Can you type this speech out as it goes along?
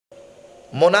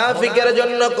মুনাফিকের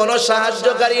জন্য কোনো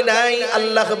সাহায্যকারী নাই।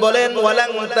 আল্লাহ বলেন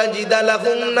ওয়ালান তাজিদা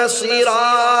লাহুম নাসীরা,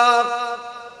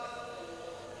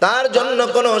 তার জন্য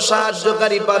কোনো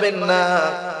সাহায্যকারী পাবেন না,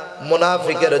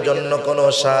 মুনাফিকের জন্য কোনো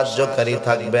সাহায্যকারী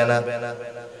থাকবে না।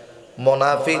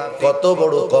 মুনাফিক কত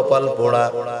বড় কপাল পোড়া।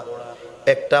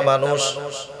 একটা মানুষ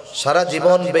সারা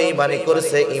জীবন বেঈমানি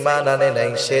করেছে, ঈমান আনে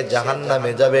নাই, সে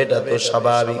জাহান্নামে যাবে, এটা তো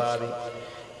স্বাভাবিক।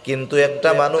 কিন্তু একটা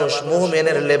মানুষ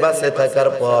মুমিনের লেবাসে থাকার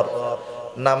পর,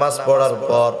 নামাজ পড়ার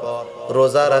পর,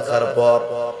 রোজা রাখার পর,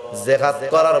 জিহাদ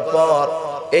করার পর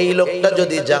এই লোকটা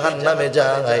যদি জাহান্নামে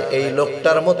যায়, এই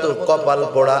লোকটার মতো কপাল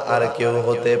পোড়া আর কেউ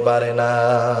হতে পারে না।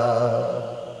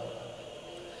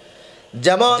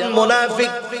 যেমন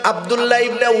মুনাফিক আব্দুল্লাহ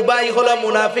ইবনে উবাই হলো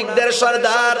মুনাফিকদের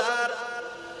সরদার।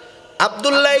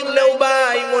 আব্দুল্লাহ ইবনে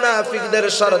উবাই মুনাফিকদের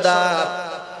সরদার।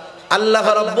 আল্লাহ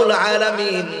রাব্বুল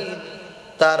আলামিন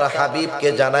তার হাবিবকে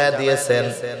জানায়া দিয়েছেন,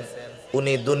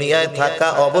 উনি দুনিয়ায় থাকা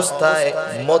অবস্থায়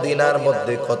মদিনার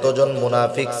মধ্যে কতজন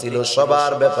মুনাফিক ছিল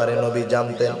সবার ব্যাপারে নবী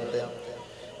জানতেন,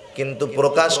 কিন্তু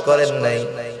প্রকাশ করেন নাই।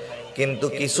 কিন্তু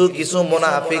কিছু কিছু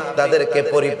মুনাফিক তাদেরকে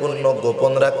পরিপূর্ণ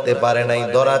গোপন রাখতে পারে নাই,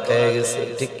 ধরা খেয়ে গেছে।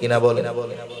 ঠিক কিনা বলেন?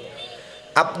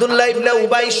 আব্দুল্লাহ ইবনে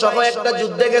উবাই সহ একটা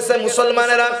যুদ্ধে গেছে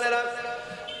মুসলমানেরা,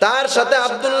 তার সাথে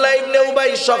আব্দুল্লাহ ইবনে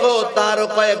উবাই সহ তারও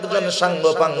কয়েকজন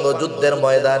সাঙ্গপাঙ্গ যুদ্ধের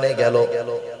ময়দানে গেল।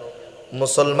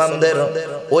 মুসলমানদের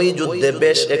ওই যুদ্ধে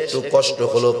বেশ একটু কষ্ট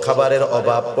হলো, খাবারের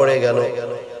অভাব পড়ে গেল।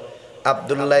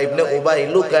 আব্দুল্লাহ ইবনে উবাই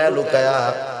লুকায়া লুকায়া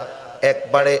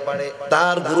একবারে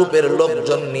তার গ্রুপের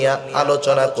লোকজন নিয়ে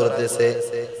আলোচনা করতেছে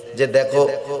যে দেখো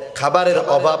খাবারের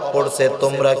অভাব পড়ছে,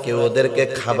 তোমরা কেউ ওদেরকে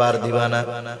খাবার দিবা না,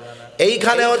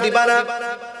 এইখানেও দিবা না,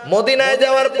 মদিনায়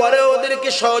যাওয়ার পরেও ওদেরকে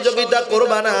সহযোগিতা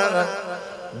করবা না।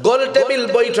 গোল টেবিল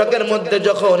বৈঠকের মধ্যে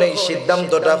যখন এই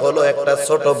সিদ্ধান্তটা হলো, একটা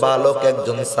ছোট বালক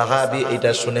একজন সাহাবী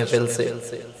এটা শুনে ফেলছে।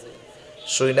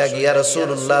 শুইনা গিয়া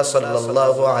রাসূলুল্লাহ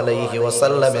সাল্লাল্লাহু আলাইহি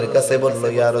ওয়াসাল্লামের কাছে বলল,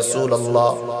 ইয়া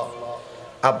রাসূলুল্লাহ,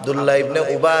 আব্দুল্লাহ ইবনে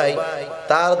উবাই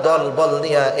তার দল বল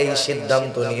নিয়ে এই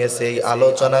সিদ্ধান্ত নিয়েছে, এই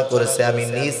আলোচনা করেছে, আমি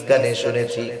নিজ কানে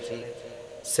শুনেছি।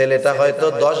 ছেলেটা হয়তো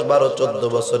 10, 12, 14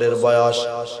 বছরের বয়স।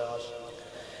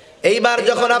 এইবার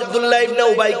যখন আব্দুল্লাহ ইবনে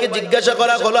উবাইকে জিজ্ঞাসা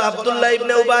করা হলো, আব্দুল্লাহ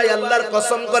ইবনে উবাই আল্লাহর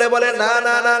কসম করে বলে, না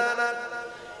না না,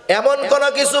 এমন কোন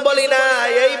কিছু বলি না,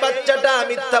 এই বাচ্চাটা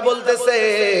মিথ্যা বলতেছে।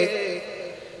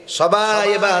 সবাই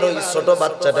এবার ওই ছোট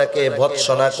বাচ্চাটাকে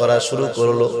ভৎসনা করা শুরু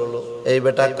করলো, এই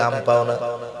বেটা কাম পাও না।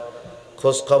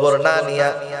 খোঁজ খবর না নিয়া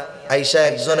আয়েশা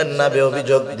একজনের নামে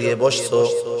অভিযোগ দিয়ে বসতো।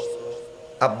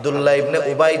 আব্দুল্লাহ ইবনে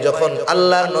উবাই যখন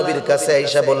আল্লাহর নবীর কাছে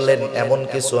আয়েশা বললেন, এমন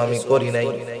কিছু আমি করি নাই,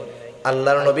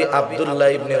 আল্লাহর নবী আব্দুল্লাহ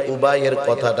ইবনে উবাইয়ের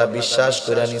কথাটা বিশ্বাস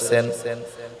করে নিছেন।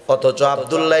 অথচ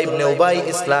আব্দুল্লাহ ইবনে উবাই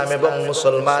ইসলাম এবং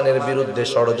মুসলমানের বিরুদ্ধে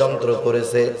ষড়যন্ত্র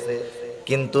করেছে,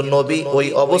 কিন্তু নবী ওই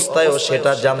অবস্থায়ও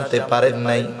সেটা জানতে পারেন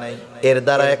নাই। এর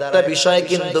দ্বারা একটা বিষয়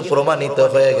কিন্তু প্রমাণিত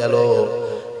হয়ে গেল,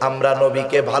 আমরা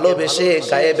নবীকে ভালোবেসে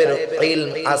গায়েবের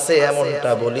ইলম আছে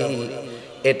এমনটা বলি,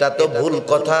 এটা তো ভুল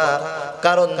কথা।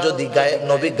 কারণ যদি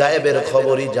নবী গায়েবের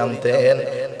খবরই জানতেন,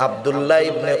 আব্দুল্লাহ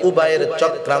ইবনে উবাইয়ের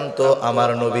চক্রান্ত আমার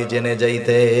নবী জেনে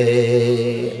যাইতে।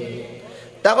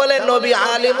 তাহলে নবী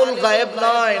আলিমুল গায়েব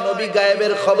নয়, নবী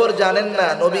গায়েবের খবর জানেন না,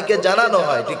 নবীকে জানানো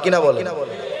হয়। ঠিক কিনা বলেন?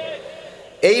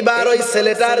 এইবার ওই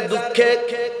ছেলেটার দুঃখে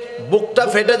বুকটা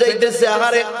ফেটে যাইতেছে।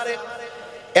 আহারে,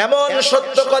 এমন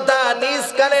সত্য কথা নিজ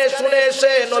কানে শুনে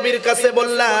এসে নবীর কাছে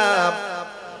বললাম,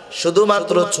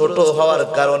 শুধুমাত্র ছোট হওয়ার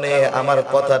কারণে আমার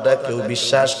কথাটা কেউ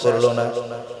বিশ্বাস করলো না।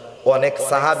 অনেক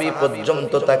সাহাবী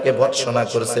পর্যন্ত তাকে ভৎসনা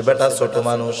করছে, বেটা ছোট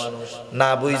মানুষ, না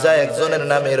বুঝা একজনের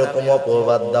নামে এরকম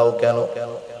অপবাদ দাও কেন?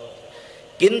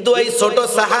 কিন্তু এই ছোট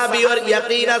সাহাবী ওর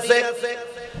ইয়াকিন আছে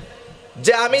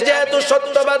যে আমি যেহেতু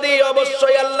সত্যবাদী,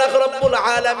 অবশ্যই আল্লাহ রাব্বুল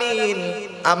আলামিন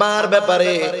আমার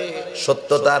ব্যাপারে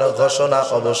সত্যতার ঘোষণা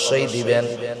অবশ্যই দিবেন।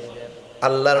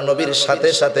 আল্লাহর নবীর সাথে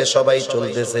সাথে সবাই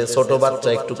চলতেছে, ছোট বাচ্চা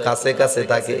একটু কাছে কাছে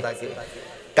থাকে,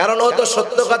 কারণ ও তো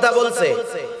সত্য কথা বলছে।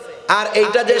 আর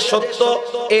এইটা যে সত্য,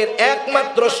 এর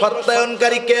একমাত্র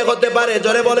সত্যায়নকারী কে হতে পারে?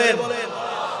 জোরে বলেন।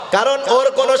 কারণ ওর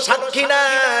কোনো সাক্ষী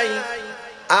নাই,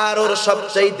 আর ওর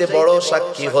সবচাইতে বড়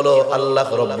সাক্ষী হলো আল্লাহ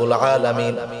রাব্বুল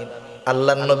আলামিন।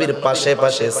 আল্লাহর নবীর পাশে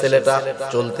পাশে ছেলেটা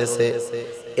চলতেছে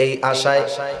এই আশায়,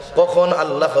 কখন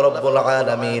আল্লাহ রাব্বুল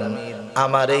আলামিন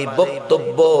আমার এই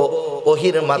বক্তব্য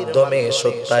ওহীর মাধ্যমে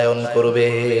সত্যায়ন করবে।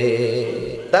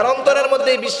 তার অন্তরের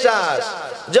মধ্যে বিশ্বাস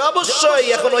যে অবশ্যই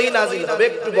এখন ওহী নাযিল হবে।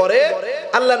 একটু পরে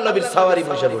আল্লাহর নবীর সাওয়ারি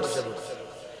বসে পড়ছে,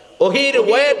 ওহীর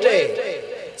ওয়েটে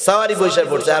সাওয়ারি বসে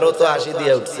পড়ছে, আর ও তো হাসি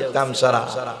দিয়ে উঠছে কাম সারা।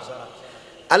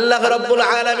 আল্লাহ রাব্বুল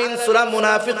আলামিন সূরা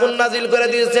মুনাফিকুন নাযিল করে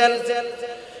দিয়েছেন,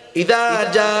 ইযা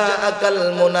জাআকাল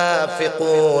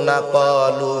মুনাফিকুনা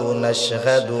ক্বালু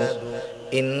নাশহাদু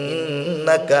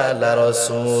ইন্নাকা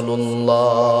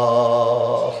লারাসূলুল্লাহ।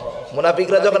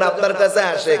 মুনাফিকরা যখন আপনার কাছে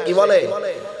আসে কি বলে?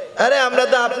 আরে আমরা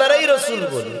তো আপনারাই রাসূল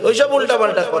বলি। ওইসব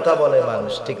উল্টাপাল্টা কথা বলে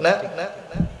মানুষ, ঠিক না?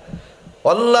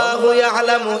 আল্লাহু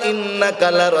ইয়ালামু ইন্নাকা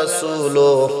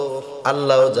লারাসূলুহু,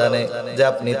 আল্লাহ জানে যে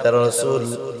আপনি তার রাসূল।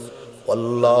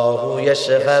 আল্লাহু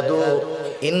ইয়াশহাদু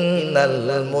ইন্নাল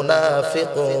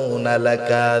মুনাফিকুনা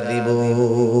লাকাযিবুন,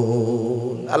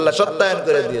 আল্লাহ সত্যায়ন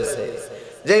করে দিয়েছে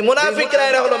যে মুনাফিকরা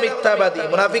এরা হলো মিথ্যাবাদী।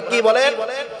 মুনাফিক কি বলেন?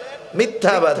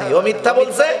 মিথ্যাবাদী। ও মিথ্যা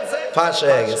বলছে, ফাঁস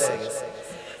হয়ে গেছে।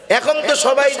 এখন তো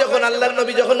সবাই যখন আল্লাহর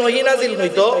নবী যখন ওহী নাজিল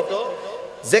হইতো,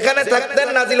 যেখানে থাকতেন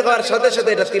নাজিল হওয়ার সাথে সাথে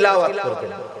এটা তিলাওয়াত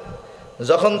করতেন।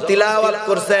 যখন তিলাওয়াত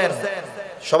করছেন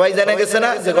সবাই জেনে গেছে না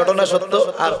যে ঘটনা সত্য,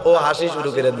 আর ও হাসি শুরু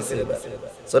করে দিছে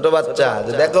ছোট বাচ্চা,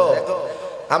 যে দেখো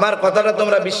আমার কথাটা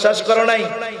তোমরা বিশ্বাস করো নাই,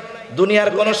 দুনিয়ার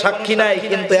কোনো সাক্ষী নাই,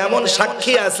 কিন্তু এমন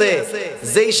সাক্ষী আছে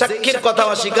যেই সাক্ষীর কথা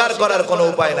অস্বীকার করার কোনো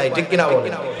উপায় নাই, ঠিক কিনা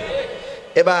বলেন?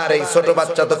 এবার এই ছোট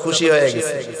বাচ্চা তো খুশি হয়ে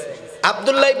গেছে।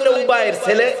 আব্দুল্লাহ ইবনে উবাইয়ের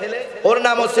ছেলে, ওর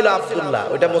নামও ছিল আব্দুল্লাহ,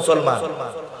 ওইটা মুসলমান।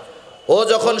 ও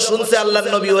যখন শুনছে আল্লাহর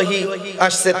নবী ওহী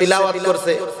আসছে, তিলাওয়াত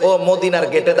করছে, ও মদিনার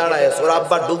গেটে দাঁড়ায় আছে, ওর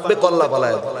আব্বা ঢুকবে কল্লা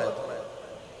পালায়।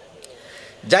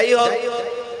 যাই হোক,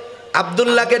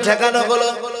 আব্দুল্লাহকে ঠেকানো হলো।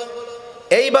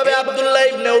 এইভাবে আব্দুল্লাহ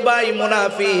ইবনে উবাই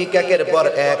মুনাফিক একের পর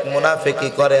এক মুনাফিকি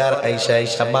করে আর আইসা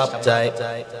আইসা মাপ চায়।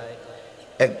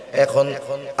 এখন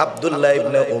আব্দুল্লাহ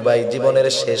ইবনে উবাই জীবনের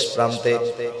শেষ প্রান্তে।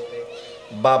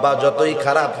 বাবা যতই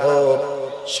খারাপ হোক,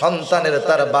 সন্তানের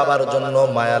তার বাবার জন্য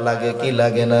মায়া লাগে কি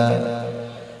লাগে না?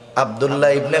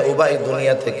 আব্দুল্লাহ ইবনে উবাই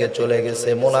দুনিয়া থেকে চলে গেছে,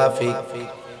 মুনাফিক।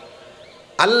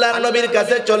 আল্লাহর নবীর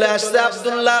কাছে চলে আসছে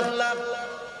আব্দুল্লাহ।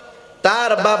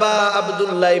 তার বাবা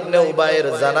আব্দুল্লাহ ইবনে উবাইয়ের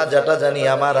জানাজাটা জানি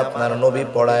আমার আপনার নবী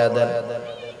পড়ায়া দেন।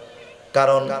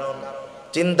 কারণ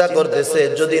চিন্তা করতেছে,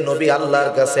 যদি নবী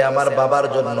আল্লাহর কাছে আমার বাবার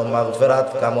জন্য মাগফিরাত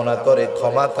কামনা করে,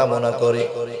 ক্ষমা কামনা করে,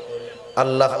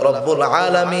 আল্লাহ রব্বুল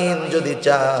আলামিন যদি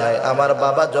চায় আমার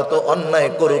বাবা যত অন্যায়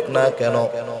করুক না কেন,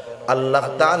 আল্লাহ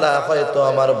তাআলা হয়তো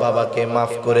আমার বাবাকে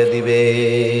মাফ করে দিবে।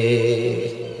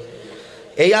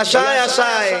 এই আশায়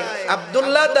আশায়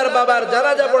আব্দুল্লাহ তার বাবার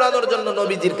জানাজা পড়ানোর জন্য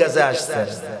নবীজির কাছে আসছেন।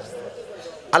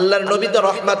 আল্লাহর নবী তো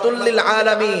রাহমাতুল লিল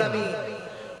আলামিন,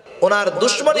 ওনার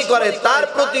দুশমনী করে তার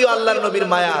প্রতিও আল্লাহর নবীর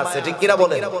মায়া আছে, ঠিক কিনা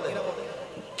বলেন?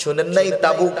 শুনেন নাই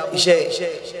তাবুক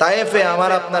তায়েফে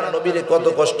আমার আপনার নবীরে কত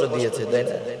কষ্ট দিয়েছে, তাই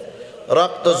না?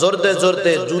 রক্ত ঝরতে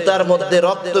ঝরতে জুতার মধ্যে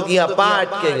রক্ত গিয়া পা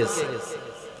আটকে গেছে।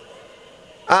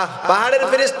 পাহাড়ের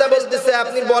ফেরেশতা বলতেছে,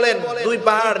 আপনি বলেন দুই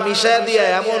পাহাড় মিশায়া দিয়া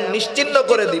এমন নিশ্চিহ্ন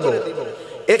করে দিব,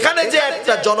 এখানে যে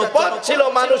একটা জনপদ ছিল,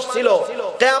 মানুষ ছিল,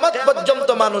 কিয়ামত পর্যন্ত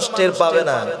মানুষ টের পাবে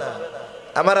না।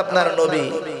 আমার আপনার নবী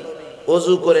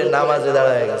ওযু করে নামাজে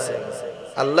দাঁড়ায় গেছে,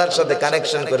 আল্লাহর সাথে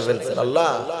কানেকশন করে ফেলছেন।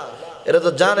 আল্লাহ, এরা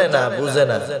তো জানে না, বুঝে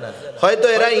না, হয়তো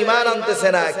এরা ঈমান আনতেছে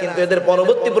না, কিন্তু এদের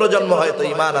পরবর্তী প্রজন্ম হয়তো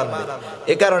ঈমান আনবে,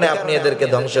 এ কারণে আপনি এদেরকে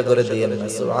ধ্বংস করে দিয়েন না।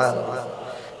 সুবহানাল্লাহ।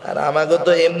 আর আমাকে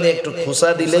তো এমনি একটু খুসা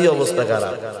দিলেই অবস্থা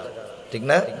খারাপ, ঠিক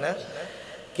না?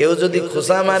 কেউ যদি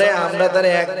খুসা মারে, আমরা তারে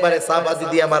একবারে চাপাতি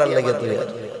দিয়ে মারার লেগে তুই।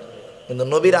 কিন্তু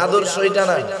নবীর আদর্শ এটা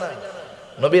না।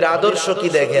 নবীর আদর্শ কি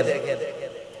দেখেন?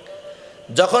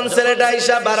 যখন ছেলেটা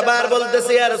আয়েশা বারবার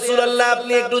বলতেছে, ইয়া রাসূলুল্লাহ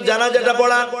আপনি একটু জানাজাটা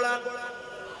পড়ান,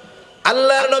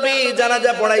 আল্লাহর নবী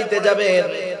জানাজা পড়াইতে যাবেন,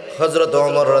 হযরত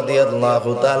ওমর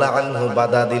রাদিয়াল্লাহু তাআলা আনহু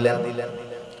বাধা দিলেন।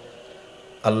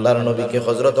 আল্লাহর নবীকে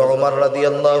হযরত ওমর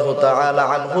রাদিয়াল্লাহু তাআলা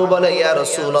আনহু বলে, ইয়া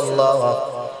রাসূলুল্লাহ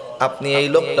আপনি এই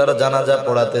লোকটার জানাজা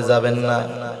পড়াতে যাবেন না,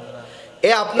 এ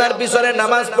আপনার পিছনে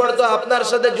নামাজ পড়তো, আপনার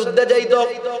সাথে যুদ্ধে যাইতো,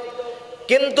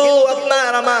 কিন্তু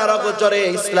আপনার আমার অগোচরে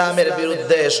ইসলামের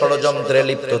বিরুদ্ধে ষড়যন্ত্রে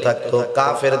লিপ্ত থাকতো,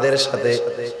 কাফেরদের সাথে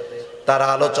তারা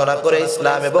আলোচনা করে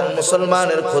ইসলাম এবং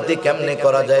মুসলমানের ক্ষতি কেমনে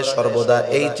করা যায় সর্বদা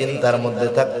এই চিন্তার মধ্যে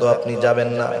থাকতো, আপনি যাবেন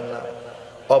না।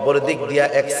 অপর দিক দিয়া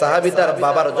এক সাহাবী তার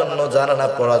বাবার জন্য জানাজা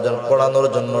পড়ানোর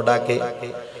জন্য ডাকে,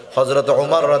 হযরত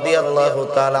ওমর রাদিয়াল্লাহু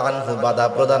তাআলা আনহু বাধা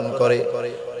প্রদান করে।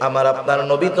 আমার আপনার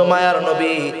নবী তো মায়ার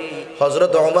নবী,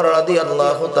 হযরত ওমর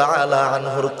রাদিয়াল্লাহু তাআলা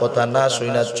আনহুর কথা না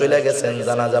শুনে চলে গেছেন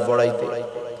জানাজা পড়াইতে।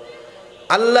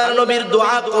 আল্লাহর নবীর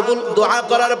দোয়া কবুল, দোয়া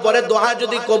করার পরে দোয়া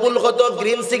যদি কবুল হতো,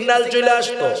 গ্রিন সিগন্যাল চলে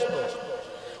আসতো।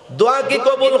 দোয়া কি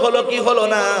কবুল হলো কি হলো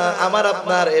না আমার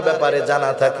আপনার এ ব্যাপারে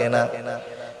জানা থাকে না,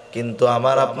 কিন্তু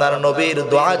আমার আপনার নবীর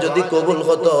দোয়া যদি কবুল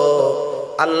হতো,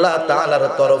 আল্লাহ তাআলার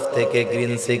তরফ থেকে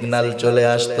গ্রিন সিগন্যাল চলে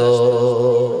আসতো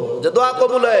যে দোয়া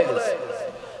কবুল হয়ে গেছে।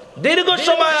 দীর্ঘ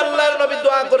সময় আল্লাহর নবী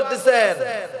দোয়া করতেছেন,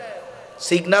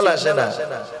 সিগন্যাল আসে না।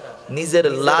 নিজের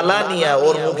লালা নিয়া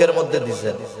ওর মুখের মধ্যে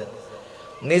দিয়েছেন,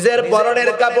 নিজের পরনের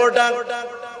কাপড়টা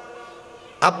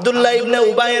আব্দুল্লাহ ইবনে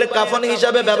উবাইয়ের কাফন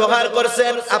হিসাবে ব্যবহার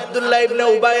করছেন। আব্দুল্লাহ ইবনে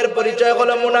উবাইয়ের পরিচয়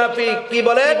হলো মুনাফিক। কি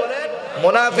বলেন?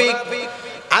 মুনাফিক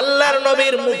আল্লাহর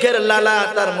নবীর মুখের লালা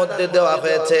তার মধ্যে দেওয়া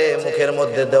হয়েছে, মুখের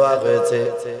মধ্যে দেওয়া হয়েছে।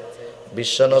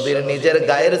 বিশ্ব নবীর নিজের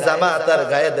গায়ের জামা তার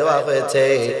গায়ে দেওয়া হয়েছে।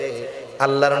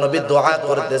 আল্লাহর নবী দোয়া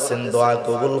করতেছেন, দোয়া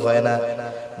কবুল হয় না।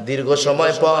 দীর্ঘ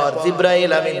সময় পর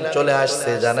জিবরাইল আমিন চলে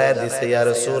আসছে, জানায় দিছে, ইয়া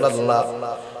রাসূলুল্লাহ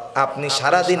আপনি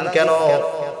সারা দিন কেন?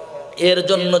 এর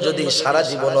জন্য যদি সারা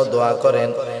জীবনও দোয়া করেন,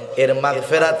 এর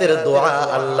মাগফিরাতের দোয়া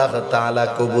আল্লাহ তাআলা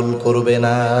কবুল করবে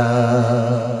না।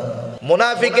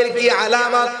 মুনাফিকের কি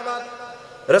আলামত?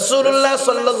 রাসূলুল্লাহ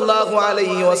সাল্লাল্লাহু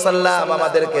আলাইহি ওয়াসাল্লাম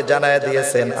আমাদেরকে জানায়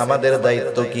দিয়েছেন। আমাদের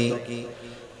দায়িত্ব কি?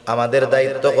 আমাদের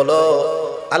দায়িত্ব হলো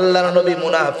আল্লাহর নবী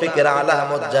মুনাফিকের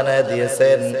আলামত জানায়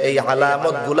দিয়েছেন, এই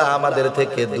আলামতগুলো আমাদের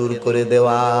থেকে দূর করে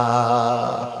দেওয়া।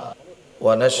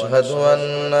 ونشهد أن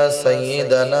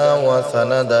سيدنا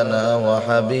وسندنا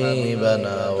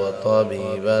وحبيبنا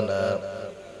وطبيبنا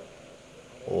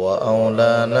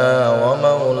وأولانا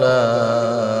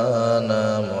ومولانا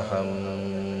محمد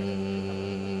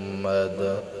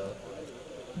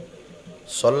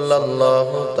صلى الله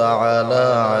تعالى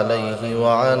عليه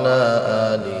وعلى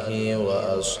آله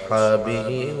وأصحابه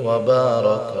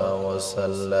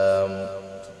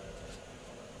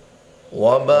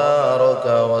وبارك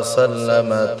وسلم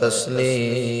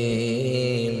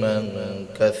تسليما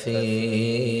كثيرا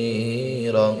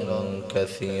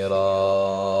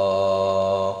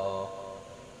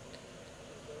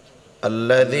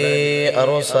الذي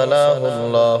أرسله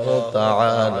الله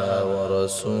تعالى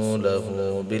ورسوله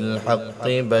بالحق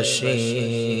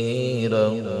بشيرا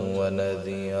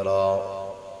ونذيرا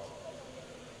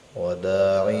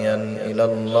وداعيا إلى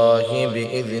الله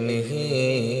بإذنه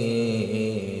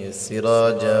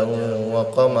سراجا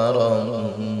وقمرا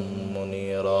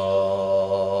منيرا.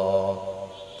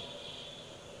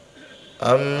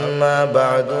 أما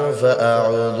بعد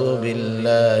فأعوذ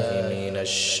بالله من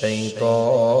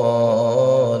الشيطان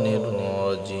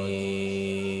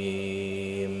الرجيم.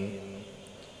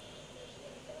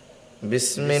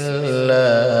 بسم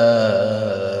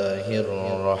الله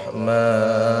الرحمن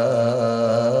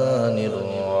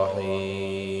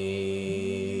الرحيم.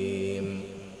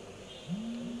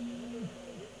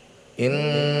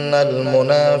 إن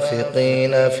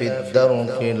المنافقين في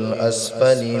الدرك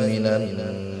الأسفل من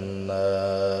النار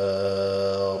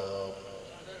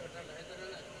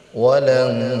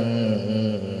ولن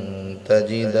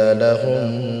تجد لهم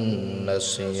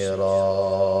نصيرا.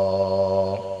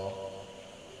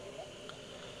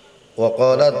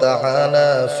 وقال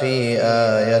تعالى في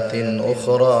آية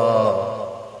أخرى: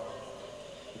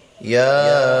 يا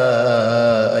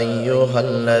أيها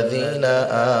الذين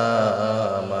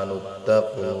آمنوا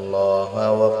اتقوا الله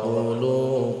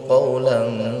وقولوا قولا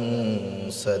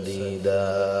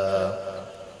سديدا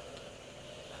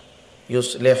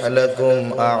يصلح لكم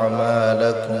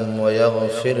أعمالكم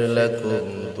ويغفر لكم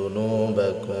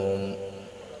ذنوبكم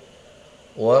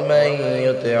ومن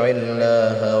يطع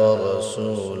الله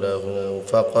ورسوله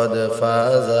فقد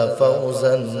فاز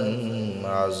فوزا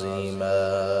عظيما.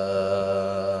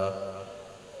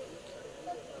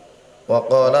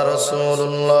 وقال رسول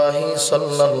الله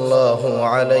صلى الله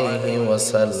عليه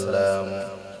وسلم: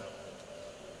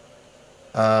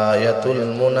 آية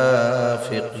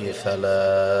المنافق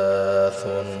ثلاث: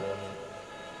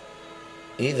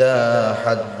 إذا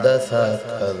حدث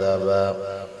كذب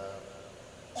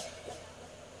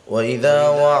وإذا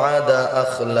وعد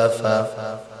أخلف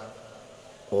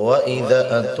وإذا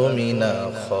اؤتمن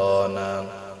خان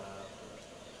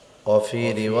وفي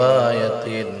رواية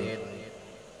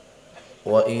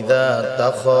وإذا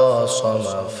تخاصم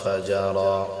فجر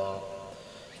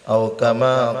أو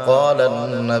كما قال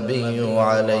النبي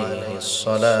عليه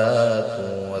الصلاة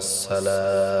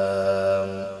والسلام.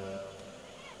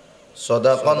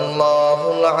 صدق الله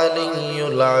العلي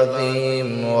العظيم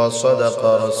وصدق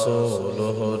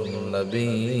رسوله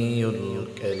النبي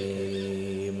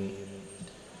الكريم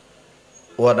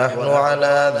ونحن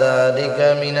على ذلك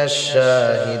من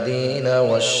الشاهدين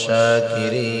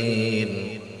والشاكرين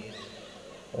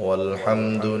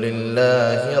والحمد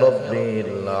لله رب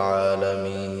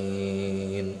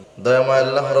العالمين. দয়াময়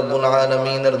আল্লাহ রব্বুল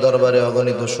আলামিনের দরবারে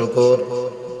অগণিত শুকর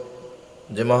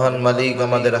যে মহান মালিক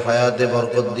আমাদের হায়াতে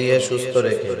বরকত দিয়ে সুস্থ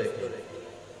রেখে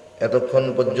এতক্ষণ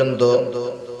পর্যন্ত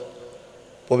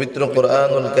পবিত্র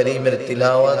কোরআনুল কারীমের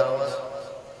তিলাওয়াত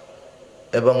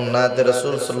এবং নাতে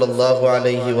রাসূল সাল্লাল্লাহু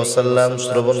আলাইহি ওয়াসাল্লাম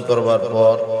শ্রবণ করবার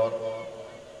পর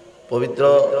পবিত্র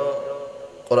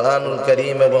কোরআনুল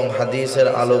কারীম এবং হাদিসের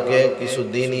আলোকে কিছু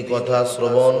দ্বীনি কথা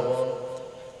শ্রবণ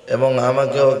এবং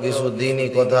আমাকেও কিছু দ্বীনি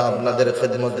কথা আপনাদের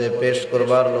খেদমতে পেশ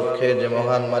করবার লক্ষ্যে যে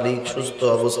মহান মালিক সুস্থ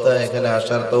অবস্থায় এখানে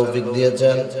আসার তৌফিক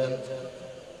দিয়েছেন,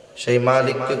 সেই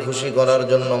মালিককে খুশি করার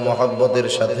জন্য মহব্বতের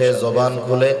সাথে জবান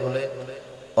খুলে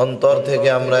অন্তর থেকে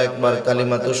আমরা একবার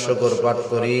কালিমাতুশ শুকর পাঠ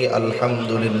করি,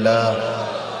 আলহামদুলিল্লাহ।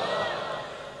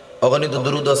 অগণিত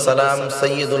দুরূদ ও সালাম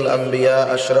সাইয়্যিদুল আম্বিয়া,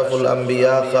 আশরাফুল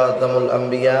আম্বিয়া, খাতামুল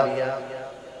আম্বিয়া,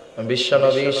 বিশ্ব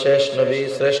নবী, শেষ নবী,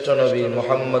 শ্রেষ্ঠ নবী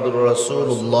মুহাম্মদুর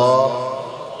রাসূলুল্লাহ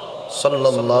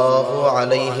সাল্লাল্লাহু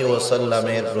আলাইহি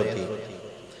ওয়াসাল্লামের প্রতি।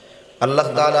 আল্লাহ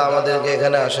তাআলা আমাদেরকে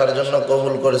এখানে আসার জন্য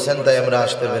কবুল করেছেন, তাই আমরা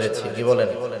আসতে পেরেছি। কি বলেন?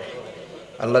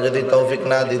 আল্লাহ যদি তৌফিক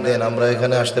না দিতেন আমরা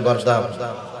এখানে আসতে পারতাম?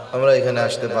 আমরা এখানে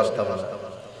আসতে পারতাম না।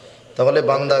 তাহলে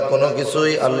বান্দা কোনো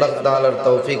কিছুই আল্লাহ তাআলার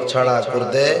তৌফিক ছাড়া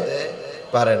করতে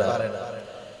পারে না।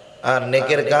 আর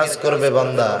নেকের কাজ করবে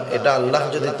বান্দা, এটা আল্লাহ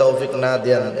যদি তৌফিক না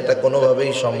দেন এটা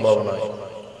কোনোভাবেই সম্ভব নয়।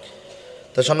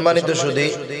 তো সম্মানিত সুধী,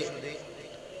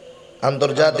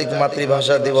 আন্তর্জাতিক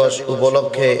মাতৃভাষা দিবস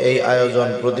উপলক্ষে এই আয়োজন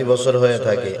প্রতি বছর হয়ে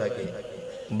থাকে।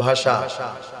 ভাষা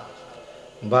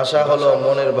ভাষা হলো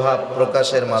মনের ভাব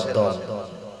প্রকাশের মাধ্যম,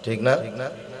 ঠিক না?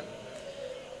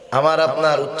 আমার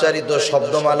আপনার উচ্চারিত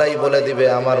শব্দমালাই বলে দিবে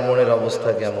আমার মনের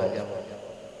অবস্থা কেমন।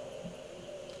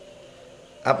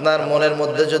 আপনার মনের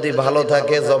মধ্যে যদি ভালো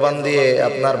থাকে, জবান দিয়ে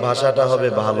আপনার ভাষাটা হবে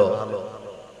ভালো।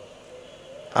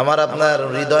 আমার আপনার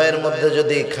হৃদয়ের মধ্যে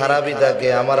যদি খারাপই থাকে,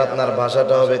 আমার আপনার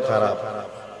ভাষাটা হবে খারাপ।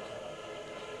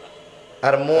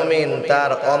 আর মুমিন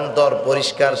তার অন্তর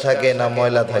পরিষ্কার থাকে না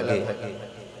ময়লা থাকে?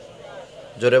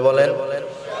 জোরে বলেন।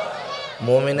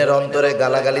 মুমিনের অন্তরে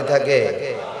গালাগালি থাকে।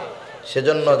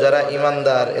 সেজন্য যারা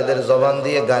ঈমানদার এদের জবান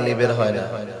দিয়ে গালি বের হয় না।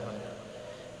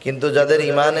 কিন্তু যাদের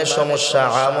ঈমানের সমস্যা,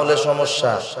 আমলে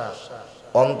সমস্যা,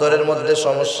 অন্তরের মধ্যে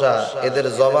সমস্যা, এদের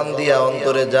জবান দিয়ে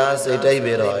অন্তরে যা আছে এটাই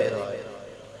বের হয়।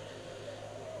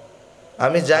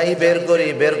 আমি যাই বের করি,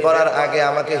 বের করার আগে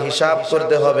আমাকে হিসাব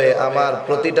করতে হবে আমার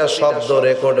প্রতিটা শব্দ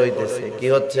রেকর্ড হইতেছে। কি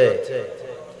হচ্ছে?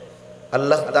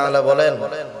 আল্লাহ তাআলা বলেন,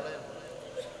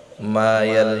 মা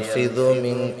ইয়ালফিযু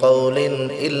মিন কওলিন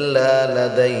ইল্লা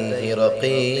লাদাইহি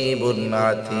রাকীবুন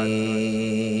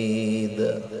আতীদ।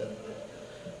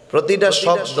 প্রতিটা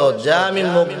শব্দ যা আমি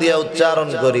মুখ দিয়ে উচ্চারণ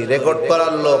করি রেকর্ড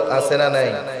করার লোক আছে না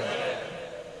নাই?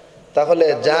 তাহলে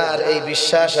যার এই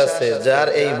বিশ্বাস আছে, যার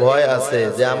এই ভয় আছে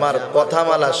যে আমার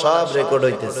কথামালা সব রেকর্ড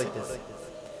হইতেছে,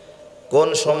 কোন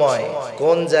সময়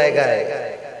কোন জায়গায়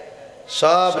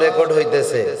সব রেকর্ড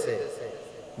হইতেছে,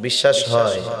 বিশ্বাস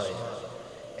হয়।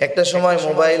 একটা সময়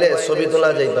মোবাইলে ছবি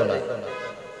তোলা যেত না।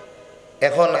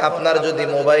 এখন আপনার যদি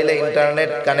মোবাইলে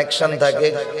ইন্টারনেট কানেকশন থাকে,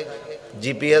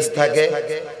 জিপিএস থাকে,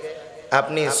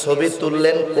 আপনি ছবি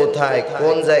তুললেন কোথায়,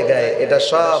 কোন জায়গায়, এটা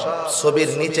সব ছবির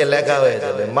নিচে লেখা হয়ে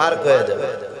যাবে, মার্ক হয়ে যাবে।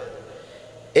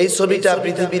 এই ছবিটা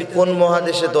পৃথিবীর কোন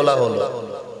মহাদেশে তোলা হলো,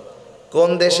 কোন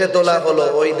দেশে তোলা হলো,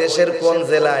 ওই দেশের কোন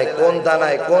জেলায়, কোন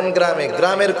থানায়, কোন গ্রামে,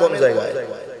 গ্রামের কোন জায়গায়,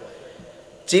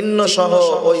 চিহ্ন সহ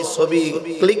ওই ছবি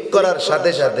ক্লিক করার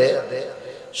সাথে সাথে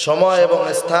সময় এবং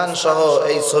স্থান সহ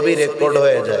এই ছবি রেকর্ড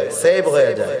হয়ে যায়, সেভ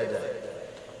হয়ে যায়।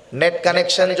 নেট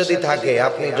কানেকশন যদি থাকে,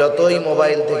 আপনি যতই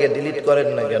মোবাইল থেকে ডিলিট করেন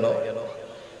না কেন,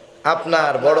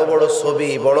 আপনার বড় বড়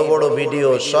ছবি, বড় বড় ভিডিও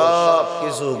সব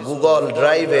কিছু গুগল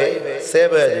ড্রাইভে সেভ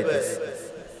হয়ে যেতেছে।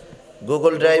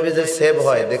 গুগল ড্রাইভে যে সেভ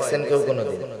হয় দেখছেন কেউ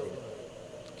কোনোদিন?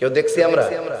 কেউ দেখছি আমরা?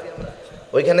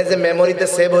 ওইখানে যে মেমোরিতে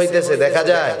সেভ হইতেছে দেখা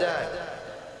যায়,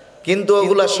 কিন্তু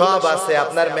ওগুলা সব আছে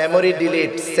আপনার মেমোরি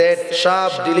ডিলিট, সেট সব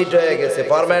ডিলিট হয়ে গেছে,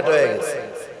 ফরম্যাট হয়ে গেছে।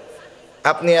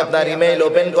 আপনি আপনার ইমেইল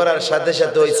ওপেন করার সাথে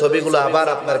সাথে ওই ছবিগুলো আবার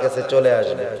আপনার কাছে চলে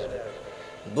আসবে।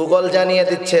 গুগল জানিয়ে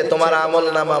দিচ্ছে তোমার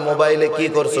আমলনামা মোবাইলে কি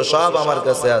করছো সব আমার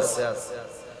কাছে আছে।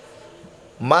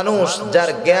 মানুষ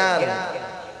যার জ্ঞান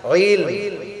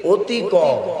অতি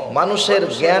কম, মানুষের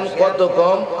জ্ঞান কত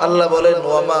কম, আল্লাহ বলেন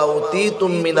ওয়ামা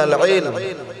উতীতুম মিনাল ইলম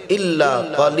ইল্লা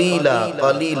কালিলা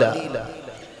কালিলা।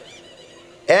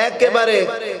 একেবারে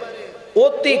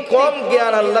অতি কম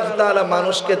জ্ঞান আল্লাহ তাআলা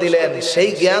মানুষকে দিলেন, সেই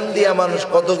জ্ঞান দিয়ে মানুষ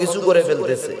কত কিছু করে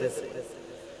ফেলতেছে।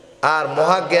 আর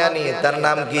মহাজ্ঞানী তার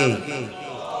নাম কি?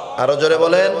 আরো জোরে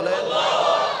বলেন।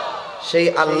 সেই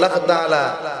আল্লাহ তাআলা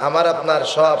আমার আপনার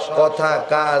সব কথা,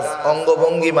 কাজ,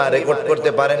 অঙ্গভঙ্গিমা রেকর্ড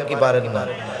করতে পারেন কি পারেন না?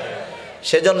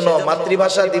 সেজন্য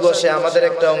মাতৃভাষা দিবসে আমাদের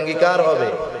একটা অঙ্গীকার হবে,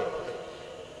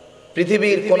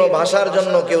 পৃথিবীর কোন ভাষার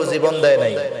জন্য কেউ জীবন দেয়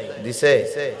নাই, দিছে?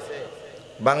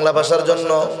 বাংলা ভাষার জন্য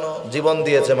জীবন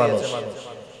দিয়েছে মানুষ,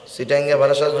 চিটাঙ্গা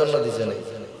ভাষার জন্য দিছে নাই।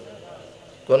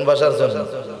 কোন ভাষার জন্য?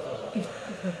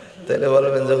 তাইলে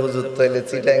বলবেন যে হুজুর তাইলে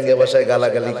চিটাঙ্গা ভাষায়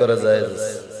গালাগালি করা যায়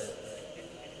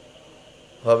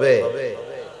হবে?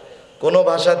 কোন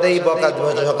ভাষাতেই বকা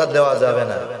দেওয়া যাবে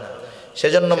না।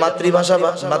 সেজন্য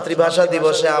মাতৃভাষা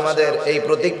দিবসে আমাদের এই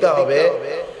প্রতিজ্ঞা হবে,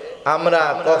 আমরা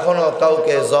কখনো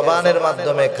কাউকে জবানের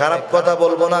মাধ্যমে খারাপ কথা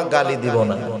বলবো না, গালি দিব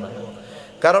না।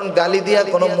 কারণ গালি দেওয়া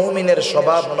কোনো মুমিনের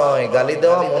স্বভাব নয়, গালি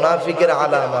দেওয়া মুনাফিকের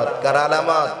আলামত। কার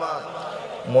আলামত?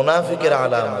 মুনাফিকের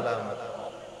আলামত।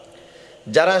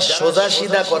 যারা সোজা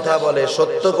সিধা কথা বলে,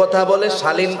 সত্য কথা বলে,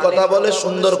 শালীন কথা বলে,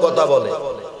 সুন্দর কথা বলে,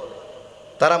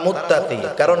 তারা মুত্তাকি।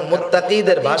 কারণ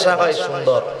মুত্তাকিদের ভাষা হয়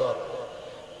সুন্দর।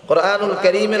 কোরআনুল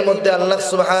কারীমের মধ্যে আল্লাহ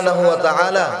সুবহানাহু ওয়া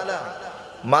তাআলা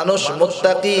মানুষ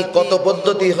মুত্তাকি কত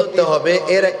পদ্ধতি হতে হবে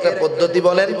এর একটা পদ্ধতি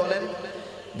বলেন,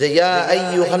 যে ইয়া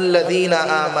আইয়ুহাল্লাযীনা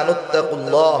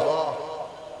আমানুত্তাকুল্লাহ,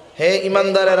 হে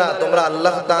ঈমানদারেরা তোমরা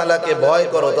আল্লাহ তাআলাকে ভয়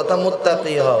করো তথা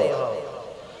মুত্তাকি হও।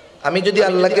 আমি যদি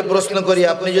আল্লাহকে প্রশ্ন করি,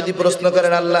 আপনি যদি প্রশ্ন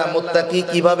করেন আল্লাহ মুত্তাকি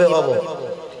কিভাবে হব,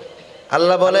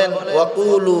 আল্লাহ বলেন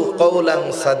ওয়াকুলু কওলান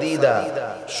সাদীদা,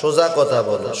 সোজা কথা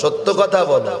বলো, সত্য কথা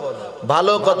বলো,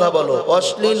 ভালো কথা বলো,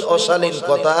 অশ্লীল অশালীন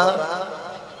কথা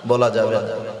বলা যাবে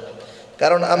না।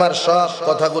 কারণ আমার সব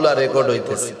কথাগুলা রেকর্ড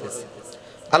হইতেছে।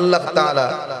 আল্লাহ তাআলা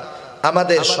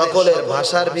আমাদের সকলের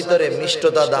ভাষার ভিতরে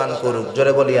মিষ্টতা দান করুক,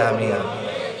 জোরে বলি আমিন।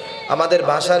 আমাদের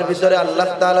ভাষার ভিতরে আল্লাহ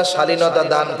তাআলা শালীনতা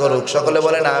দান করুক, সকলে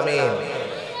বলেন আমিন।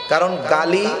 কারণ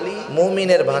গালি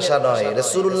মুমিনের ভাষা নয়।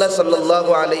 রাসূলুল্লাহ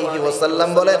সাল্লাল্লাহু আলাইহি ওয়াসাল্লাম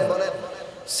বলেন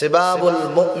সিবাবুল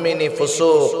মুমিনি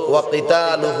ফুসুক ওয়া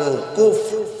কিতালুহু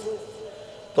কুফর,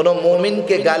 কোন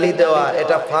মুমিনকে গালি দেওয়া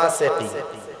এটা ফাসিকি।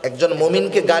 একজন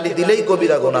মুমিনকে গালি দিলেই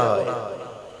কবিরা গুনাহ হয়,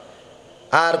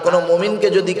 আর কোন মুমিনকে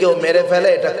যদি কেউ মেরে ফেলে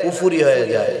এটা কুফরি হয়ে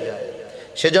যায়।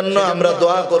 সেজন্য আমরা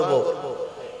দোয়া করব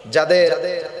যাদের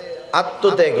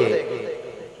আত্মত্যাগে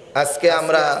আজকে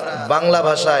আমরা বাংলা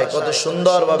ভাষায় কত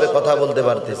সুন্দরভাবে কথা বলতে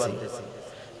পারতেছি,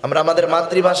 আমরা আমাদের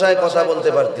মাতৃভাষায় কথা বলতে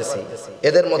পারতেছি,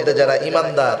 এদের মধ্যে যারা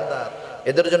ঈমানদার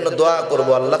এদের জন্য দোয়া করব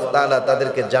আল্লাহ তাআলা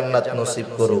তাদেরকে জান্নাত নসিব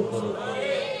করুক।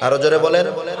 আরো জোরে বলেন।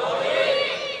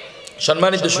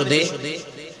 সম্মানিত সুধী,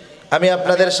 আমি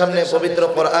আপনাদের সামনে পবিত্র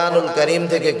কোরআনুল কারীম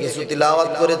থেকে কিছু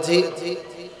তিলাওয়াত করেছি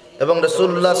এবং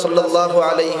রাসূলুল্লাহ সাল্লাল্লাহু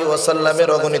আলাইহি ওয়াসাল্লামের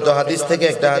অগণিত হাদিস থেকে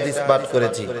একটা হাদিস পাঠ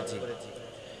করেছি।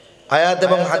 আয়াত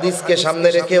এবং হাদিসকে সামনে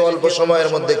রেখে অল্প সময়ের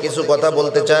মধ্যে কিছু কথা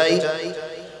বলতে চাই।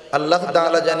 আল্লাহ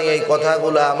তাআলা জানি এই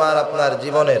কথাগুলো আমার আপনার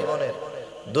জীবনের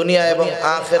দুনিয়া এবং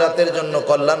আখিরাতের জন্য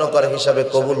কল্যাণকর হিসাবে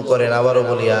কবুল করেন। আবারও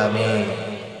বলি আমিন।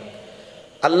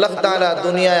 আল্লাহ তাআলা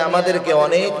দুনিয়ায় আমাদেরকে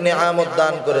অনেক নেয়ামত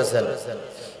দান করেছেন,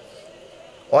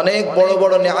 অনেক বড়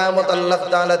বড় নেয়ামত আল্লাহ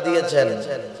তাআলা দিয়েছেন।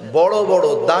 বড় বড়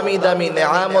দামি দামি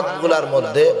নেয়ামত গুলার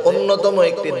মধ্যে অন্যতম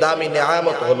একটি দামি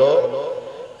নেয়ামত হলো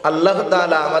আল্লাহ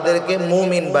তাআলা আমাদেরকে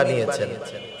মুমিন বানিয়েছেন।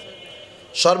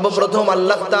 সর্বপ্রথম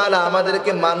আল্লাহ তাআলা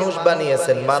আমাদেরকে মানুষ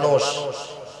বানিয়েছেন।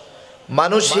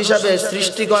 মানুষ হিসাবে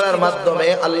সৃষ্টি করার মাধ্যমে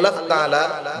আল্লাহ তাআলা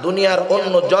দুনিয়ার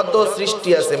অন্য যত সৃষ্টি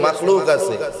আছে, মাখলুক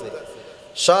আছে,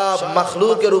 সব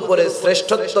মাখলুকের উপরে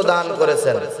শ্রেষ্ঠত্ব দান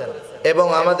করেছেন এবং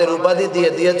আমাদের উপাধি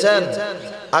দিয়ে দিয়েছেন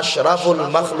আশরাফুল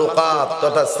মাখলুকাত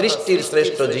তথা সৃষ্টির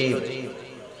শ্রেষ্ঠ জীব।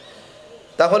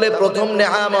 তাহলে প্রথম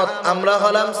নেয়ামত আমরা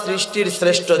হলাম সৃষ্টির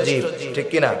শ্রেষ্ঠ জীব, ঠিক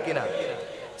কিনা?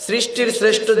 সৃষ্টির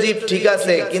শ্রেষ্ঠ জীব ঠিক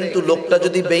আছে, কিন্তু লোকটা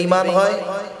যদি বেঈমান হয়,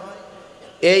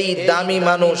 এই দামি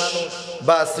মানুষ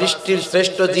বা সৃষ্টির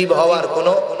শ্রেষ্ঠ জীব হওয়ার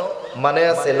কোনো মানে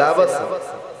আছে, লাভ আছে?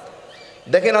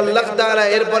 দেখেন আল্লাহ তাআলা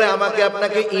এরপরে আমাকে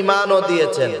আপনাকে ঈমানও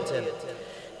দিয়েছেন।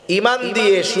 ঈমান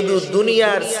দিয়ে শুধু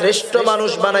দুনিয়ার শ্রেষ্ঠ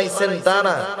মানুষ বানাইছেন তা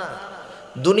না,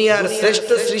 দুনিয়ার শ্রেষ্ঠ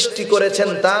সৃষ্টি করেছেন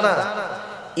তা না,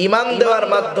 ঈমান দেওয়ার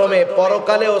মাধ্যমে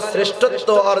পরকালেও শ্রেষ্ঠত্ব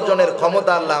অর্জনের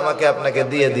ক্ষমতা আল্লাহ আমাকে আপনাকে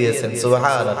দিয়ে দিয়েছেন।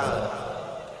 সুবহানাল্লাহ।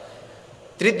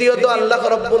 তৃতীয়ত আল্লাহ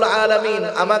রাব্বুল আলামিন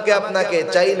আমাকে আপনাকে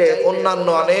চাইলে অন্যান্য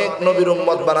অনেক নবীর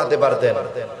উম্মত বানাতে পারতেন,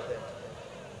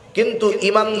 কিন্তু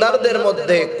ঈমানদারদের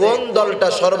মধ্যে কোন দলটা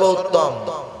সর্বোত্তম?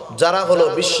 যারা হলো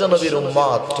বিশ্ব নবীর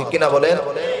উম্মত, ঠিক কিনা বলেন?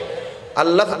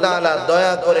 আল্লাহ তাআলা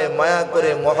দয়া করে, মায়া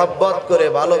করে, মহব্বত করে,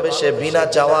 ভালোবেসে, বিনা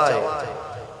চাওয়ায়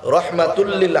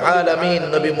রহমাতুল লিল আলামিন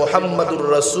নবী মুহাম্মদুর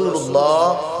রাসূলুল্লাহ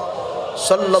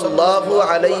সাল্লাল্লাহু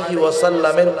আলাইহি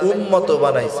ওয়াসাল্লামের উম্মত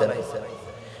বানাইছেন।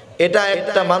 এটা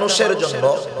একটা মানুষের জন্য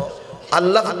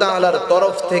আল্লাহ তাআলার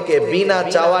তরফ থেকে বিনা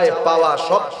চাওয়ায় পাওয়া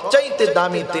সবচাইতে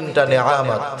দামি তিনটা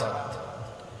নেয়ামত।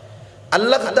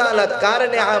 আল্লাহ তাআলা কার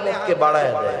নেয়ামতকে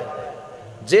বাড়ায় দেয়?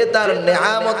 যে তার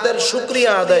নেয়ামতের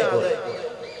শুকরিয়া আদায় করে।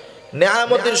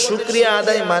 নেয়ামতের শুকরিয়া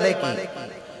আদায় মানে কি?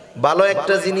 ভালো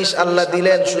একটা জিনিস আল্লাহ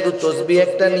দিলেন, শুধু তসবিহ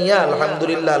একটা নিয়ে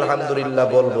আলহামদুলিল্লাহ আলহামদুলিল্লাহ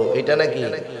বলবো, এটা নাকি?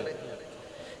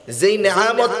 যেই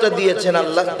নেয়ামতটা দিয়েছেন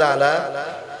আল্লাহ তাআলা,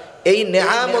 এই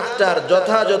নেয়ামতটার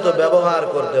যথাযথ ব্যবহার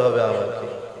করতে হবে আমাকে।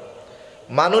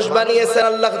 মানুষ বানিয়েছেন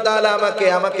আল্লাহ তাআলা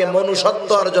আমাকে মনুষ্যত্ব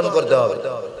অর্জন করতে হবে।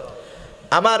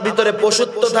 আমার ভিতরে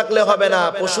পশুত্ব থাকলে হবে না,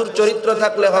 পশুর চরিত্র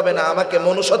থাকলে হবে না, আমাকে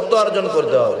মনুষ্যত্ব অর্জন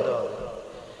করতে হবে।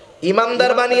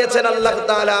 ঈমানদার বানিয়েছেন আল্লাহ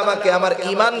তাআলা আমাকে, আমার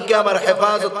ঈমানকে আমার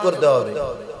হেফাজত করতে হবে।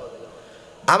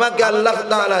 আমাকে আল্লাহ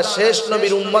তাআলা শেষ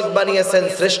নবীর উম্মত বানিয়েছেন,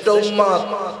 শ্রেষ্ঠ উম্মত।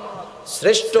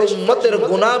 শ্রেষ্ঠ উম্মতের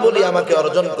গুণাবলী আমাকে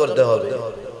অর্জন করতে হবে।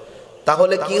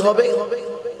 তাহলে কি হবে?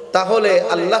 তাহলে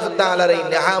আল্লাহ তাআলার এই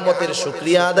নেয়ামতের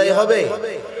শুকরিয়া আদায় হবে।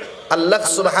 আল্লাহ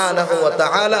সুবহানাহু ওয়া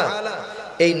তাআলা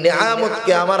এই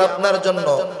নেয়ামতকে আমার আপনার জন্য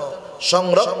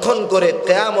সংরক্ষণ করে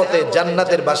কিয়ামতে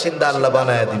জান্নাতের বাসিন্দা আল্লাহ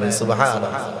বানায় দিবেন।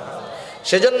 সুবহানাল্লাহ।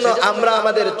 সেজন্য আমরা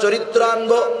আমাদের চরিত্র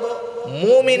আনবো।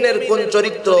 মুমিনের কোন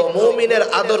চরিত্র, মুমিনের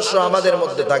আদর্শ আমাদের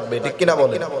মধ্যে থাকবে, ঠিক কিনা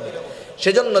বলেন?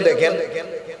 সেজন্য দেখেন,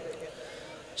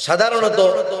 সাধারণত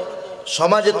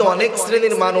সমাজে তো অনেক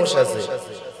শ্রেণীর মানুষ আছে।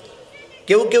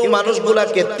 কেউ কেউ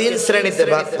মানুষগুলাকে তিন শ্রেণীতে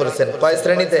ভাগ করেছেন। কয়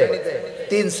শ্রেণীতে?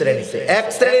 তিন শ্রেণীতে। এক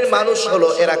শ্রেণীর মানুষ হলো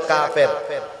এরা কাফের।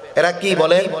 এরা কি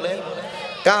বলেন?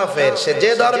 কাফের। সে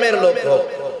যে ধর্মের লোক হোক,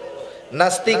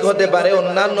 নাস্তিক হতে পারে,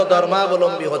 অন্যান্য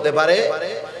ধর্মাবলম্বী হতে পারে,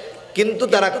 কিন্তু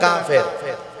তারা কাফের।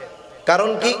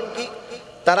 কারণ কি?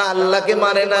 তারা আল্লাহকে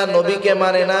মানে না, নবীকে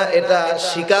মানে না, এটা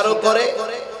স্বীকারও করে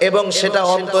এবং সেটা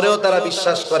অন্তরেও তারা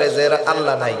বিশ্বাস করে যে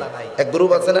আল্লাহ নাই। এক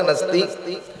গ্রুপ আছে না নাস্তিক।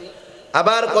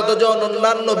 আবার কতজন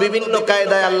অন্যান্য বিভিন্ন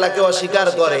কায়দায় আল্লাহকে অস্বীকার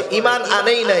করে, ঈমান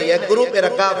আনেই নাই। এক গ্রুপ,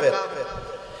 এরা কাফের।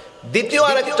 দ্বিতীয়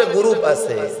আরেকটা গ্রুপ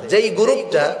আছে, যেই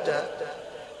গ্রুপটা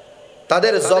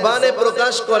তাদের জবানে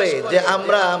প্রকাশ করে যে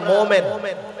আমরা মুমিন,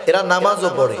 এরা নামাজও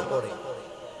পড়ে,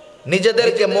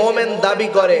 নিজেদেরকে মুমিন দাবি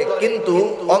করে, কিন্তু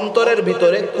অন্তরের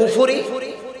ভিতরে কুফরি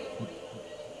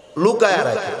লুকায়া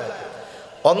রাখে।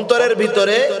 অন্তরের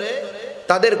ভিতরে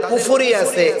তাদের কুফরি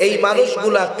আছে। এই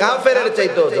মানুষগুলা কাফেরের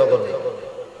চাইতেও জঘন্য।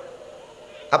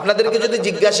 আপনাদেরকে যদি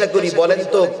জিজ্ঞাসা করি, বলেন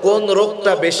তো কোন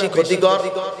রোগটা বেশি ক্ষতিকর?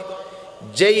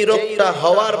 যেই রোগটা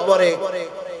হওয়ার পরে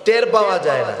টের পাওয়া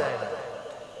যায় না,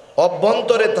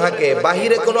 অভ্যন্তরে থাকে,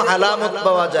 বাহিরে কোনো আলামত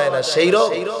পাওয়া যায় না, সেই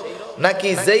রোগ? নাকি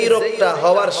যেই রোগটা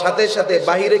হওয়ার সাথে সাথে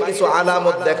বাহিরে কিছু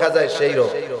আলামত দেখা যায়, সেই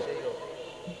রোগ?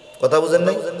 কথা বুঝেন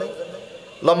নাই?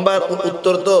 লম্বা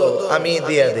উত্তর তো আমি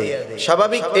দিয়ে দিই।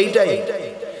 স্বাভাবিক এইটাই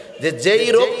যে যেই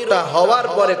রোগটা হওয়ার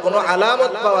পরে কোনো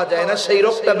আলামত পাওয়া যায় না, সেই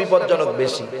রোগটা বিপজ্জনক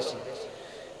বেশি।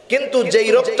 কিন্তু যেই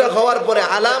রোগটা হওয়ার পরে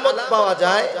আলামত পাওয়া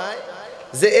যায়,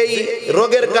 যে এই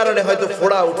রোগের কারণে হয়তো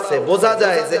ফোড়া উঠছে, বোঝা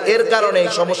যায় যে এর কারণে এই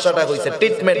সমস্যাটা হয়েছে,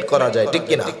 ট্রিটমেন্ট করা যায়, ঠিক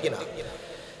কিনা?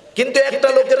 কিন্তু একটা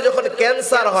লোকের যখন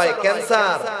ক্যান্সার হয়,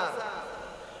 ক্যান্সার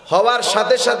হওয়ার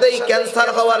সাথে সাথেই, ক্যান্সার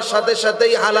হওয়ার সাথে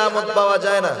সাথেই আলামত পাওয়া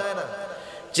যায় না।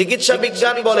 চিকিৎসা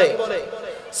বিজ্ঞান বলে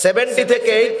 70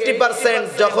 থেকে 80%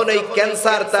 যখন এই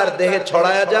ক্যান্সার তার দেহে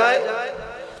ছড়ায়া যায়,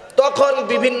 তখন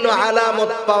বিভিন্ন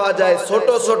আলামত পাওয়া যায়, ছোট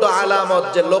ছোট আলামত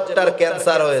যে লোকটার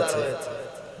ক্যান্সার হয়েছে।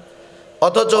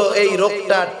 অথচ এই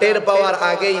রোগটা টের পাওয়ার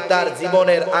আগেই তার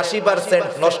জীবনের 80%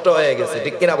 নষ্ট হয়ে গেছে,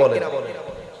 ঠিক কিনা বলেন?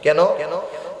 কেন?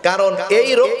 কারণ এই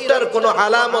রোগটার কোনো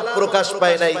আলামত প্রকাশ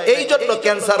পায় নাই, এই জন্য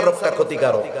ক্যান্সার রোগটা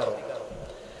ক্ষতিকারক।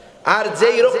 আর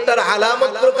যেই রোগটার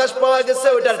আলামত প্রকাশ পাওয়া গেছে,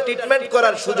 ওটার ট্রিটমেন্ট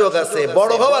করার সুযোগ আছে,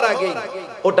 বড় হওয়ার আগেই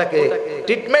ওটাকে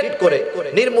ট্রিটমেন্ট করে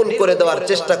নির্মূল করে দেওয়ার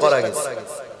চেষ্টা করা গেছে।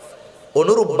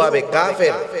 অনুরূপভাবে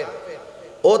কাফের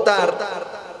ও তার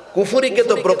কুফরিকে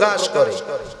তো প্রকাশ করে,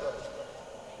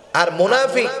 আর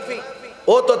মুনাফিক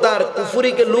ও তো তার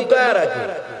কুফরিকে লুকায় রাখে,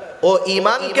 ও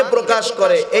ঈমানকে প্রকাশ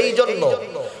করে। এই জন্য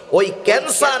ওই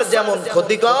ক্যান্সার যেমন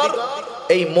ক্ষতিকর,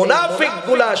 এই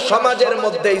মুনাফিকগুলা সমাজের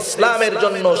মধ্যে ইসলামের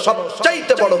জন্য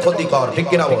সবচাইতে বড় ক্ষতিকর, ঠিক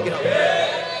কিনা বলেন?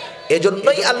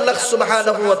 এজন্যই আল্লাহ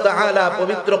সুবহানাহু ওয়া তাআলা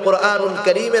পবিত্র কোরআনুল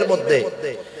কারীমের মধ্যে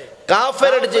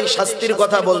কাফেরের যে শাস্তির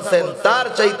কথা বলছেন, তার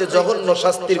চাইতে জঘন্য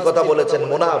শাস্তির কথা বলেছেন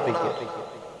মুনাফিকের।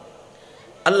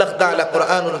 আল্লাহ তাআলা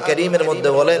কোরআনুল কারীমের মধ্যে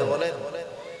বলেন,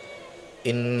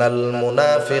 ইন্নাল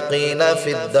মুনাফিকিনা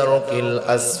ফিদ দারকিল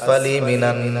আসফালি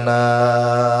মিনান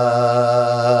নার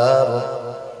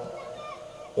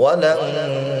ওয়া লান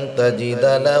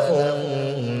তাজিদা লাহুম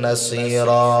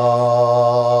নাসীরা।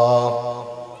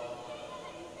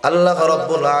 আল্লাহ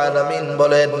রাব্বুল আলামিন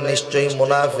বলেন, নিশ্চয়ই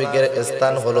মুনাফিকের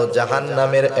স্থান হলো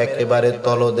জাহান্নামের একেবারে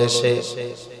তলদেশে।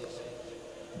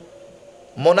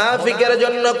 মুনাফিকের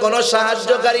জন্য কোনো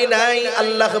সাহায্যকারী নাই।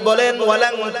 আল্লাহ বলেন,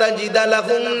 ওয়ালান তাজিদা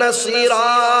লাহুম নাসীরা,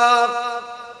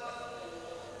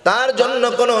 তার জন্য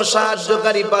কোনো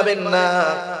সাহায্যকারী পাবেন না।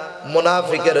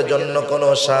 মুনাফিকের জন্য কোনো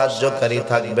সাহায্যকারী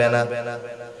থাকবে না।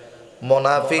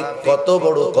 মুনাফিক কত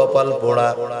বড় কপাল পোড়া।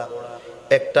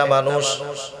 একটা মানুষ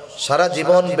সারা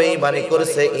জীবন বেঈমানি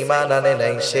করেছে, ঈমান আনে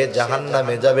নাই, সে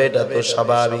জাহান্নামে যাবে, এটা তো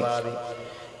স্বাভাবিক।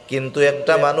 কিন্তু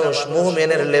একটা মানুষ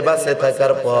মুমিনের লেবাসে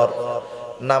থাকার পর,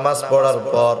 নামাজ পড়ার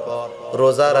পর,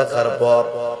 রোজা রাখার পর,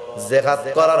 জিহাদ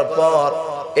করার পর,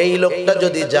 এই লোকটা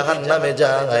যদি জাহান্নামে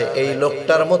যায়, এই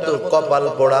লোকটার মতো কপাল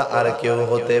পোড়া আর কেউ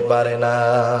হতে পারে না।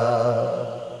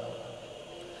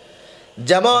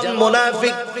 যেমন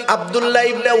মুনাফিক আব্দুল্লাহ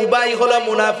ইবনে উবাই হলো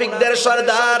মুনাফিকদের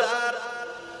সরদার।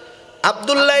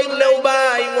 আব্দুল্লাহ ইবনে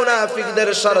উবাই মুনাফিকদের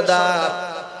সরদার।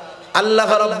 আল্লাহ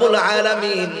রাব্বুল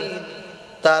আলামিন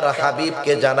তার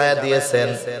হাবিবকে জানায়া দিয়েছেন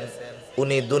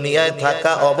উনি দুনিয়ায়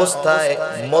থাকা অবস্থায়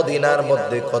মদিনার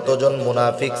মধ্যে কতজন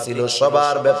মুনাফিক ছিল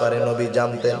সবার ব্যাপারে নবী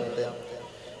জানতেন,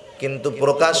 কিন্তু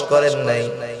প্রকাশ করেন নাই।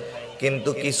 কিন্তু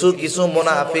কিছু কিছু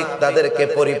মুনাফিক তাদেরকে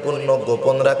পরিপূর্ণ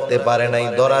গোপন রাখতে পারে নাই,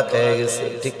 ধরা খেয়ে গেছে।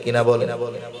 ঠিক কিনা বলেন?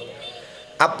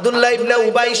 আব্দুল্লাহ ইবনে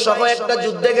উবাই সহ একটা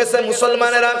যুদ্ধে গেছে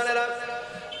মুসলমানেরা,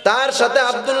 তার সাথে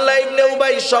আব্দুল্লাহ ইবনে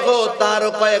উবাই সহ তার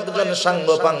কয়েকজন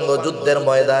সাঙ্গপাঙ্গ যুদ্ধের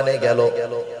ময়দানে গেল।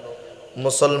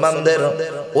 মুসলমানদের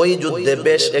ওই যুদ্ধে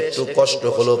বেশ একটু কষ্ট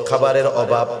হলো, খাবারের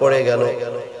অভাব পড়ে গেল।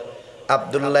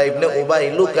 আব্দুল্লাহ ইবনে উবাই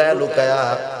লুকায়া লুকায়া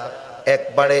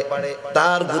একবারে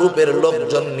তার গ্রুপের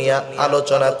লোকজন নিয়ে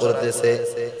আলোচনা করতেছে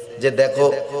যে দেখো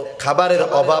খাবারের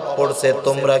অভাব পড়ছে,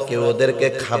 তোমরা কেউ ওদেরকে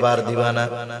খাবার দিবা না,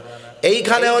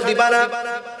 এইখানেও দিবা না,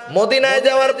 মদিনায়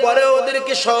যাওয়ার পরে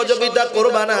ওদেরকে সহযোগিতা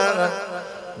করবা না।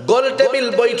 গোল টেবিল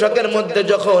বৈঠকের মধ্যে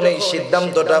যখন এই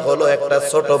সিদ্ধান্তটা হলো, একটা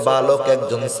ছোট বালক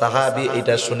একজন সাহাবী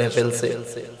এটা শুনে ফেলছে।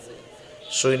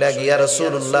 শুইনা গিয়া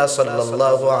রাসূলুল্লাহ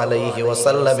সাল্লাল্লাহু আলাইহি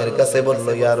ওয়াসাল্লামের কাছে বলল,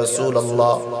 ইয়া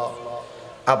রাসূলুল্লাহ,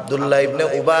 আব্দুল্লাহ ইবনে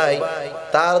উবাই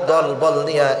তার দলবল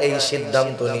নিয়ে এই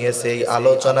সিদ্ধান্ত নিয়েছে, এই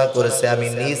আলোচনা করেছে, আমি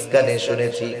নিজ কানে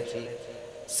শুনেছি।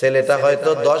 ছেলেটা হয়তো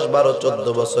 10, 12,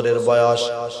 14 বছরের বয়স।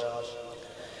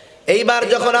 এইবার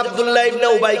যখন আব্দুল্লাহ ইবনে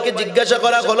উবাইকে জিজ্ঞাসা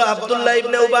করা হলো, আব্দুল্লাহ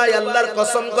ইবনে উবাই আল্লাহর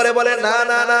কসম করে বলে, না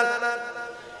না না,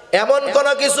 এমন কোন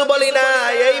কিছু বলি না,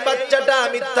 এই বাচ্চাটা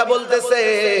মিথ্যা বলতেছে।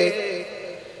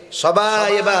 সবাই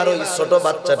এবার ওই ছোট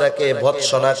বাচ্চাটাকে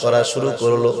ভৎসনা করা শুরু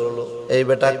করলো। এই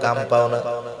বেটা কাম পাও না,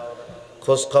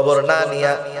 খোঁজ খবর না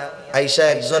নিয়া আইসা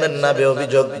একজনের নামে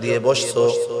অভিযোগ দিয়ে বসছো।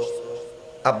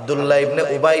 আব্দুল্লাহ ইবনে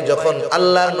উবাই যখন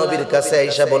আল্লাহর নবীর কাছে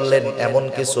আইসা বললেন এমন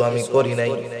কিছু আমি করি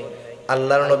নাই,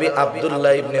 আল্লাহর নবী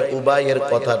আব্দুল্লাহ ইবনে উবাইয়ের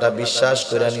কথাটা বিশ্বাস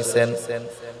করে নিছেন।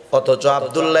 অথচ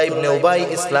আব্দুল্লাহ ইবনে উবাই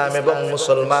ইসলাম এবং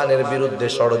মুসলমানের বিরুদ্ধে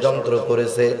ষড়যন্ত্র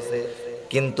করেছে,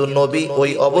 কিন্তু নবী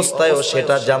ওই অবস্থায়ও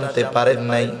সেটা জানতে পারেন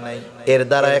নাই। এর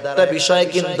দ্বারা একটা বিষয়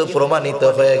কিন্তু প্রমাণিত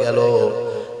হয়ে গেল,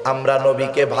 আমরা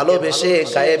নবীকে ভালোবেসে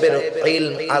গায়েবের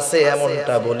ইলম আছে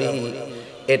এমনটা বলি,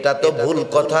 এটা তো ভুল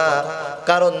কথা।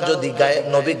 কারণ যদি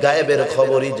নবী গায়েবের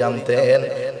খবরই জানতেন,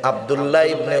 আব্দুল্লাহ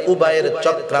ইবনে উবাইয়ের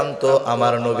চক্রান্ত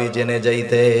আমার নবী জেনে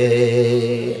যাইতে।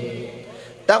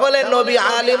 তাহলে নবী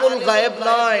আলিমুল গায়েব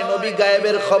নয়, নবী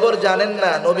গায়েবের খবর জানেন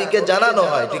না, নবীকে জানানো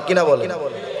হয়। ঠিক কিনা বলেন?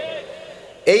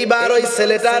 এইবার ওই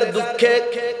ছেলেটার দুঃখে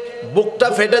বুকটা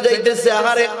ফেটে যাইতেছে।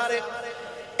 আহারে,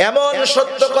 এমন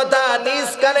সত্য কথা নিজ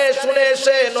কানে শুনে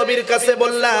এসে নবীর কাছে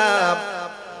বললাম,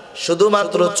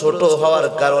 শুধুমাত্র ছোট হওয়ার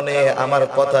কারণে আমার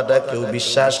কথাটা কেউ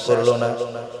বিশ্বাস করলো না।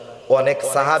 অনেক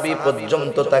সাহাবী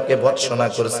পর্যন্ত তাকে ভৎসনা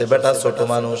করছে, বেটা ছোট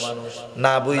মানুষ,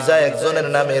 না বুঝা একজনের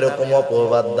নামে এরকম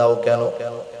অপবাদ দাও কেন?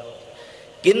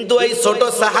 কিন্তু এই ছোট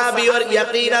সাহাবী ওর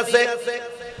ইয়াকিন আছে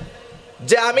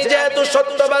যে আমি যেহেতু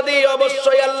সত্যবাদী,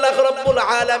 অবশ্যই আল্লাহ রাব্বুল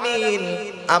আলামিন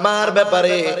আমার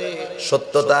ব্যাপারে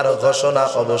সত্যতার ঘোষণা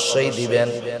অবশ্যই দিবেন।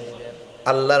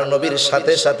 আল্লাহর নবীর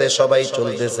সাথে সাথে সবাই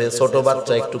চলতেছে, ছোট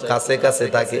বাচ্চা একটু কাছে কাছে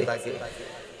থাকে,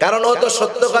 কারণ ও তো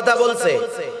সত্য কথা বলছে।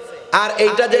 আর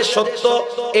এইটা যে সত্য,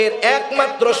 এর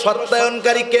একমাত্র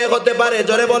সত্যায়নকারী কে হতে পারে?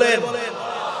 জোরে বলেন।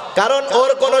 কারণ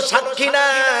ওর কোনো সাক্ষী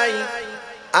নাই,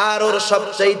 আর ওর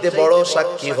সবচাইতে বড়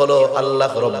সাক্ষী হলো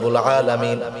আল্লাহ রাব্বুল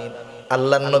আলামিন।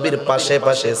 আল্লাহর নবীর পাশে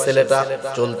পাশে ছেলেটা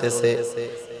চলতেছে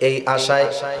এই আশায়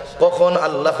কখন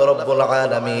আল্লাহ রাব্বুল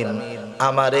আলামিন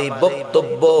আমার এই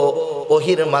বক্তব্য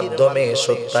ওহীর মাধ্যমে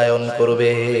সত্যায়ন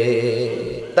করবে।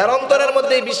 তার অন্তরের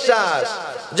মধ্যে বিশ্বাস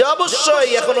যে অবশ্যই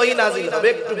এখন ওহী নাজিল হবে।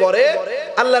 একটু পরে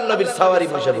আল্লাহর নবীর সাওয়ারি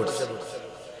বসে পড়ছে,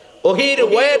 ওহীর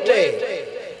ওয়েটে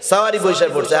সাওয়ারি বসে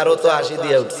পড়ছে, আর ও তো হাসি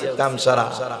দিয়ে উঠছে কামসারা।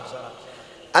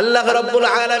 আল্লাহ রাব্বুল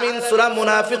আলামিন সূরা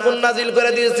মুনাফিকুন নাজিল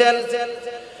করে দিয়েছেন,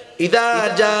 ইদা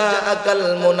জাআকাল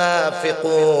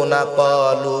মুনাফিকুনা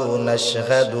ক্বালু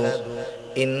নাশহাদু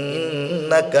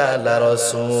ইন্নাকা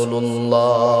লারাসূলুল্লাহ।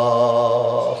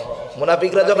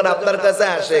 মুনাফিকরা যখন আপনার কাছে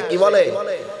আসে কি বলে?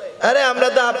 আরে আমরা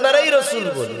তো আপনারই রাসূল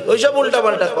বলি। ওইসব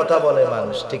উল্টাপাল্টা কথা বলে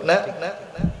মানুষ, ঠিক না?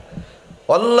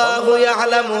 আল্লাহু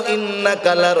ইয়ালামু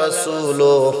ইন্নাকা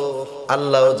লারাসূলুহু,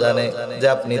 আল্লাহ জানে যে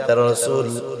আপনি তার রাসূল।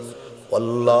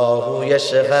 আল্লাহু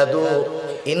ইয়াশহাদু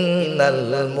ইন্নাল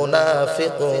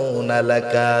মুনাফিকুনা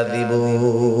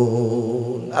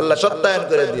লাকাযিবুন। আল্লাহ সত্যায়ন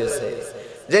করে দিয়েছে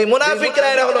যে মুনাফিকরা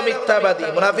এরা হলো মিথ্যাবাদী।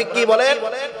 মুনাফিক কি বলেন?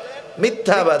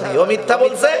 মিথ্যাবাদী। ও মিথ্যা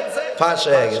বলছে, ফাঁস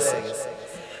হয়ে গেছে।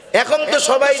 এখন তো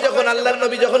সবাই যখন আল্লাহর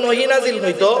নবী যখন ওহী নাজিল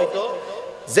হইতো,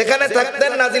 যেখানে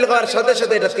থাকতেন নাজিল হওয়ার সাথে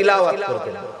সাথে এটা তিলাওয়াত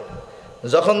করতেন।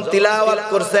 যখন তিলাওয়াত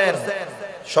করছেন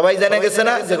সবাই জেনে গেছে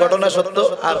না যে ঘটনা সত্য,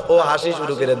 আর ও হাসি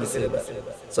শুরু করে দিছে।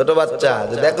 ছোট বাচ্চা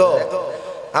যে দেখো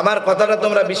আমার কথাটা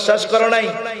তোমরা বিশ্বাস করো নাই,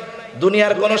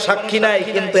 দুনিয়ার কোনো সাক্ষী নাই,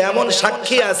 কিন্তু এমন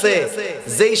সাক্ষী আছে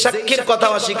যেই সাক্ষীর কথা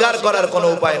অস্বীকার করার কোনো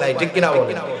উপায় নাই, ঠিক কিনা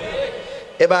বলেন?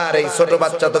 এবার এই ছোট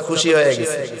বাচ্চা তো খুশি হয়ে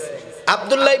গেছে।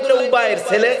 আব্দুল্লাহ ইবনে উবাইয়ের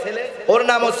ছেলে, ওর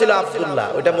নামও ছিল আব্দুল্লাহ,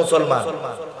 ওইটা মুসলমান।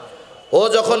 ও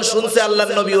যখন শুনছে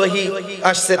আল্লাহর নবী ওহী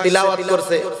আসছে, তিলাওয়াত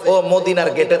করছে, ও মদিনার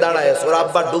গেটে দাঁড়ায়, ওর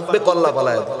আব্বা ঢুকবে কল্লা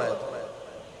ফলায়।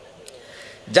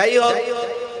 যাই হোক,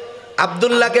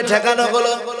 আব্দুল্লাহকে ঠেকানো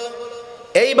হলো।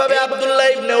 এইভাবে আব্দুল্লাহ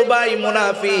ইবনে উবাই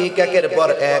মুনাফিক একের পর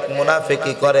এক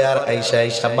মুনাফিকি করে আর আইসা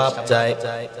আইসা মাপ চায়।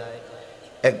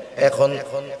 এখন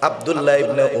আব্দুল্লাহ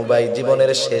ইবনে উবাই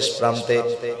জীবনের শেষ প্রান্তে।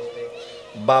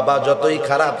 বাবা যতই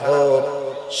খারাপ হোক,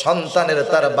 সন্তানের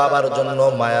তার বাবার জন্য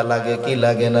মায়া লাগে কি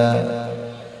লাগে না?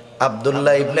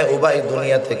 আব্দুল্লাহ ইবনে উবাই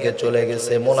দুনিয়া থেকে চলে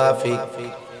গেছে মুনাফিক।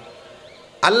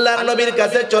 আল্লাহর নবীর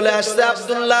কাছে চলে আসছে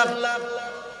আব্দুল্লাহ।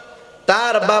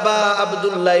 তার বাবা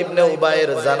আব্দুল্লাহ ইবনে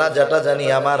উবাইয়ের জানাজাটা জানি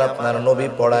আমার আপনার নবী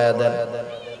পড়ায়া দেন।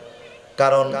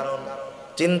 কারণ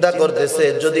চিন্তা করতেছে,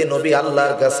 যদি নবী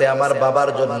আল্লাহর কাছে আমার বাবার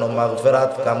জন্য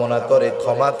মাগফিরাত কামনা করে,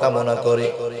 ক্ষমা কামনা করে,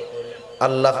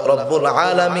 আল্লাহ রব্বুল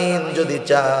আলামিন যদি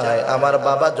চায় আমার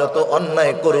বাবা যত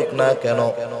অন্যায় করুক না কেন,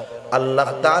 আল্লাহ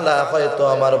তাআলা হয়তো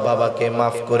আমার বাবাকে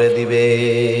মাফ করে দিবে।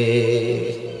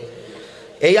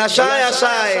 এই আশায়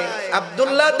আশায়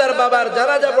আব্দুল্লাহ তার বাবার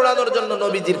জানাজা পড়ানোর জন্য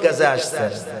নবীজির কাছে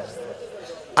আসছেন।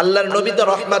 আল্লাহর নবী তো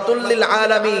রাহমাতুল লিল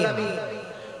আলামিন,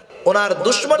 ওনার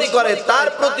দুশমনি করে তার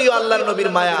প্রতিও আল্লাহর নবীর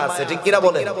মায়া আছে, ঠিক কিনা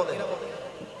বলেন?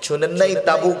 শুনেন নাই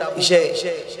তাবুক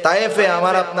তায়েফে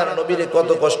আমার আপনার নবীরে কত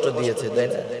কষ্ট দিয়েছে, তাই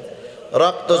না?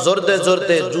 রক্ত জড়তে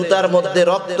জড়তে জুতার মধ্যে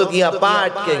রক্ত গিয়া পা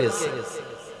আটকে গেছে।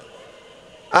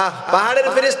 পাহাড়ের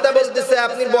ফেরেশতা বলতেছে,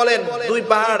 আপনি বলেন দুই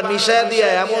পাহাড় মিশায়া দিয়া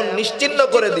এমন নিশ্চিহ্ন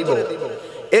করে দিব,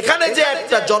 এখানে যে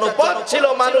একটা জনপদ ছিল,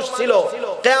 মানুষ ছিল,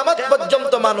 কিয়ামত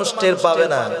পর্যন্ত মানুষ টের পাবে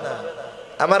না।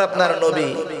 আমার আপনার নবী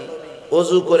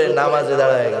ওযু করে নামাজে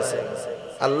দাঁড়ায় গেছে,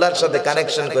 আল্লাহর সাথে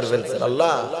কানেকশন করে ফেলছেন।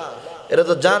 আল্লাহ এরা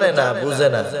তো জানে না, বুঝে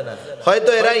না, হয়তো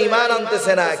এরা ঈমান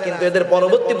আনতেছে না, কিন্তু এদের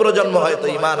পরবর্তী প্রজন্ম হয়তো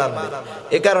ঈমান আনবে,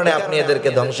 এ কারণে আপনি এদেরকে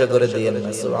ধ্বংস করে দিয়েন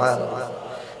না। সুবহানাল্লাহ।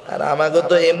 আর আমাকে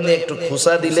তো এমনি একটু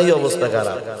খুসা দিলেই অবস্থা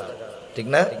খারাপ, ঠিক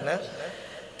না?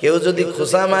 কেউ যদি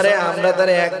খুসা মারে, আমরা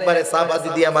তারে একবারে চাপাতি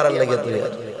দিয়ে মারার লেগে তৈরি।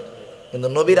 কিন্তু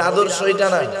নবীর আদর্শ এটা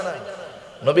না।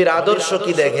 নবীর আদর্শ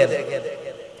কি দেখেন,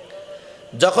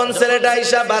 যখন ছেলেটা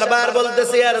আয়েশা বারবার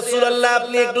বলতেছে, ইয়া রাসূলুল্লাহ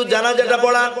আপনি একটু জানাজাটা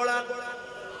পড়ান,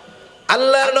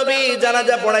 আল্লাহর নবী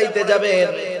জানাজা পড়াইতে যাবেন,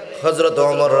 হযরত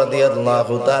ওমর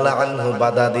রাদিয়াল্লাহু তাআলা আনহু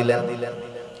বাধা দিলেন।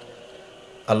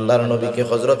 আল্লাহর নবীকে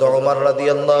হযরত ওমর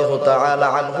রাদিয়াল্লাহু তাআলা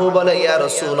আনহু বলে, ইয়া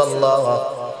রাসূলুল্লাহ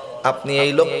আপনি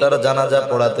এই লোকটার জানাজা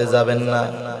পড়াতে যাবেন না,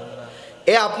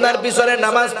 এ আপনার পিছনে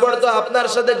নামাজ পড়তো, আপনার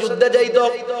সাথে যুদ্ধে যাইতো,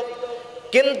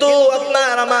 কিন্তু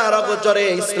আপনার আমার অগোচরে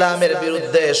ইসলামের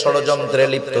বিরুদ্ধে ষড়যন্ত্রে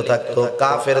লিপ্ত থাকতো,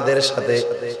 কাফেরদের সাথে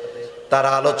তারা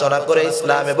আলোচনা করে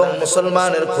ইসলাম এবং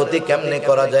মুসলমানের ক্ষতি কেমনে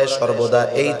করা যায় সর্বদা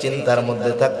এই চিন্তার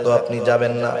মধ্যে থাকতো, আপনি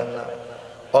যাবেন না।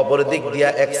 অপর দিক দিয়া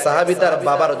এক সাহাবী তার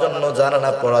বাবার জন্য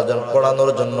জানাজা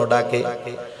পড়ানোর জন্য ডাকে।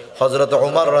 হযরত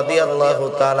ওমর রাদিয়াল্লাহু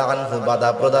তাআলা আনহু বাধা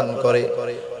প্রদান করে।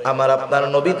 আমার আপনার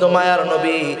নবী তো মায়ার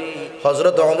নবী,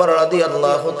 হযরত ওমর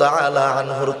রাদিয়াল্লাহু তাআলা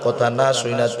আনহুর কথা না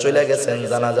শুইনা চলে গেছেন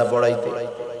জানাজা পড়াইতে।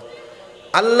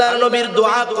 আল্লাহর নবীর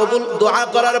দোয়া কবুল, দোয়া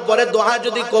করার পরে দোয়া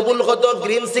যদি কবুল হতো,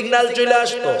 গ্রিন সিগন্যাল চলে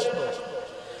আসতো।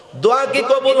 দোয়া কি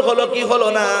কবুল হলো কি হলো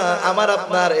না আমার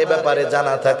আপনার এ ব্যাপারে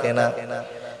জানা থাকে না,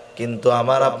 কিন্তু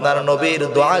আমার আপনার নবীর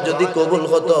দোয়া যদি কবুল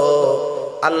হতো,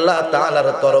 আল্লাহ তাআলার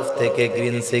তরফ থেকে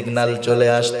গ্রিন সিগন্যাল চলে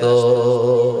আসতো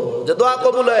যে দোয়া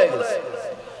কবুল হয়ে গেছে।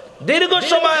 দীর্ঘ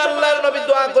সময় আল্লাহর নবী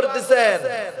দোয়া করতেছেন,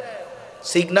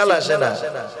 সিগন্যাল আসে না।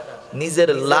 নিজের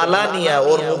লালা নিয়া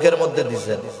ওর মুখের মধ্যে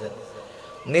দিছেন,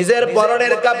 নিজের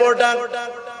পরনের কাপড়টা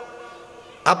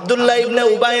আব্দুল্লাহ ইবনে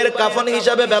উবাইয়ের কাফন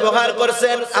হিসাবে ব্যবহার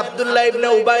করছেন। আব্দুল্লাহ ইবনে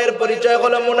উবাইয়ের পরিচয়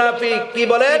হলো মুনাফিক। কি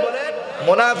বলেন?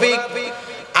 মুনাফিক।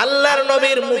 আল্লাহর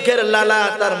নবীর মুখের লালা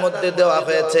তার মধ্যে দেওয়া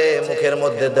হয়েছে, মুখের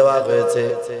মধ্যে দেওয়া হয়েছে।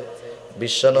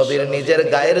 বিশ্ব নবীর নিজের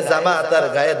গায়ের জামা তার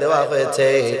গায়ে দেওয়া হয়েছে।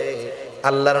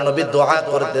 আল্লাহর নবী দোয়া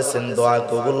করতেছেন, দোয়া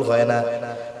কবুল হয় না।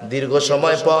 দীর্ঘ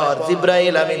সময় পর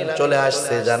জিবরাইল আমিন চলে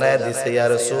আসছে, জানায় দিছে, ইয়া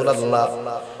রাসূলুল্লাহ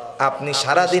আপনি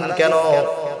সারা দিন কেন,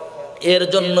 এর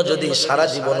জন্য যদি সারা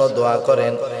জীবনও দোয়া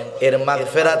করেন, এর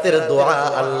মাগফিরাতের দোয়া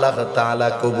আল্লাহ তাআলা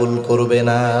কবুল করবে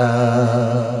না।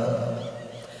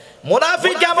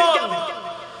 মুনাফিক কেমন?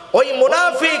 ওই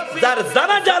মুনাফিক যার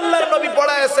জানাজা আল্লাহর নবী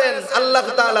পড়ায়ছেন, আল্লাহ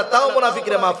তাআলা তাও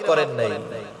মুনাফিকরে maaf করেন নাই।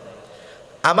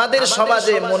 আমাদের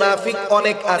সমাজে মুনাফিক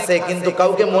অনেক আছে, কিন্তু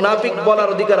কাউকে মুনাফিক বলার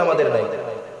অধিকার আমাদের নাই।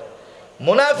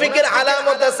 মুনাফিকের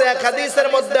আলামত আছে, এক হাদিসের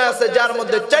মধ্যে আছে যার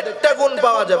মধ্যে 4টা গুণ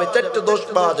পাওয়া যাবে, 4টা দোষ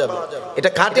পাওয়া যাবে। এটা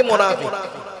খাঁটি মুনাফিক।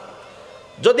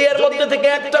 যদি এর মধ্যে থেকে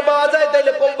একটা পাওয়া যায়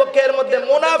তাহলে কমপক্ষে এর মধ্যে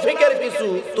মুনাফিকের কিছু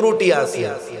ত্রুটি আছে,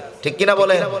 ঠিক কিনা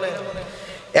বলেন?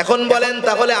 এখন বলেন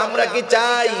তাহলে আমরা কি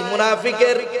চাই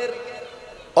মুনাফিকের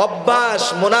অভ্যাস,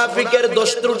 মুনাফিকের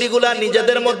দোষ ত্রুটিগুলা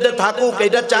নিজেদের মধ্যে থাকুক?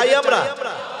 এটা চাই আমরা?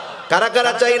 কারা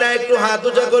কারা চাই না একটু হাত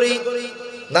উঁচা করি,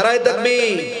 নারায়ে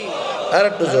তাকবীর। আর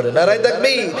একটু জোরে নারায়ে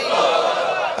তাকবীর।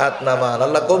 হাত নামান,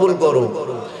 আল্লাহ কবুল করুক।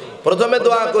 প্রথমে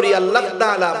দোয়া করি আল্লাহ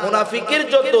তাআলা মুনাফিকের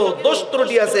যত দোষ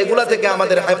ত্রুটি আছে এগুলা থেকে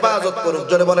আমাদের হেফাজত করুক,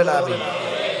 জোরে বলেন আমিন।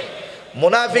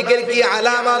 মুনাফিকের কি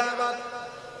আলামত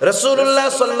রাসূলুল্লাহ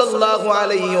সাল্লাল্লাহু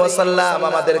আলাইহি ওয়াসাল্লাম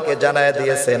আমাদেরকে জানায়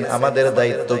দিয়েছেন। আমাদের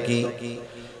দায়িত্ব কি?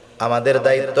 আমাদের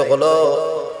দায়িত্ব হলো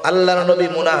আল্লাহর নবী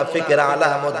মুনাফিকের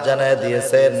আলামত জানায়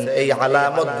দিয়েছেন, এই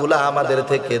আলামতগুলো আমাদের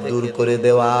থেকে দূর করে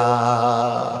দেওয়া।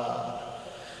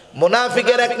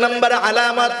 মুনাফিকের 1 নম্বর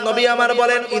আলামত নবী আমার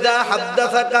বলেন ইদা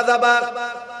হাদ্দাসা কাযাবা,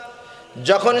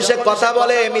 যখন সে কথা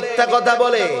বলে মিথ্যা কথা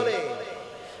বলে।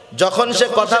 যখন সে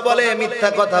কথা বলে মিথ্যা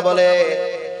কথা বলে।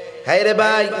 হায় রে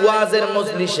ভাই, ওয়াজের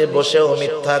মজলিসে বসেও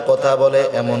মিথ্যা কথা বলে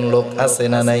এমন লোক আছে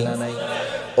না নাই?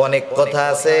 অনেক কথা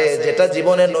আছে যেটা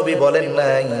জীবনে নবী বলেন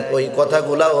নাই, ওই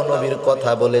কথাগুলাও নবীর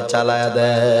কথা বলে চালায়া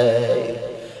দেয়।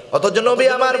 অথচ নবী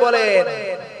আমার বলেন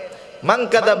মান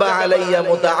কাযাবা আলাইয়া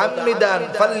মুতাআম্মিদান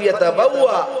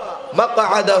ফালইয়াতাবাওয়া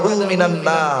মাকআদাহু মিনান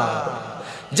নার,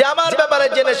 যে আমার ব্যাপারে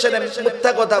জেনে শুনে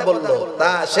মিথ্যা কথা বললো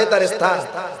তা সে তার স্থান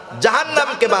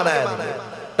জাহান্নামকে বানায় নেবে,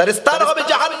 তার স্থান হবে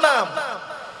জাহান্নাম।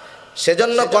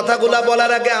 সেজন্য কথাগুলা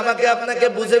বলার আগে আমাকে আপনাকে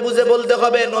বুঝে বুঝে বলতে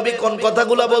হবে নবী কোন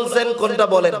কথাগুলা বলছেন, কোনটা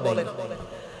বলেন নাই।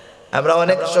 আমরা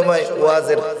অনেক সময়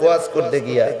ওয়াজ করতে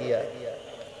গিয়া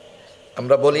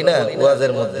আমরা বলি না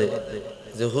ওয়াজের মধ্যে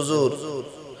যে হুজুর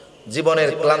জীবনের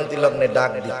ক্লান্তি লগ্নে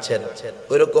ডাক দিচ্ছেন,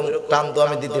 ওইরকম টান তো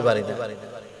আমি দিতে পারি না,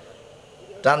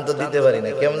 টান তো দিতে পারি না।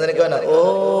 কেমন জানি কয় না, ও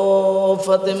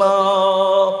ফাতেমা।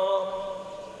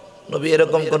 নবী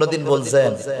এরকম কোনদিন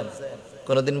বলছেন?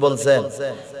 কোনদিন বলছেন?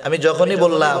 আমি যখনই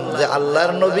বললাম যে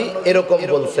আল্লাহর নবী এরকম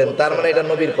বলছেন, তার মানে এটা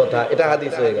নবীর কথা, এটা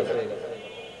হাদিস হয়ে গেল।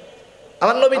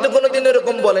 আমার নবী তো কোনদিন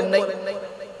এরকম বলেন নাই।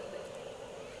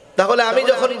 তাহলে আমি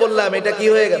যখন বললাম এটা কি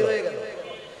হয়ে গেল?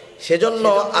 সেজন্য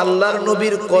আল্লাহর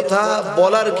নবীর কথা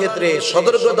বলার ক্ষেত্রে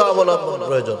সতর্কতা অবলম্বন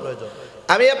প্রয়োজন।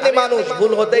 আমি আপনি মানুষ,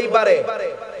 ভুল হতেই পারে।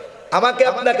 আমাকে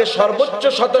আপনাকে সর্বোচ্চ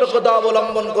সতর্কতা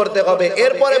অবলম্বন করতে হবে।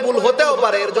 এরপরে ভুল হতেও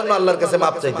পারে, এর জন্য আল্লাহর কাছে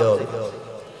মাপ চাইতে হবে।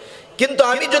 কিন্তু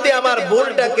আমি যদি আমার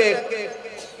ভুলটাকে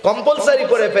কম্পালসারি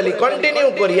করে ফেলি, কন্টিনিউ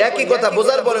করি, একই কথা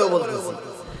বোঝার পরেও বলতেছি,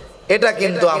 এটা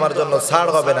কিন্তু আমার জন্য ছাড়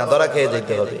হবে না, ধরা খেয়ে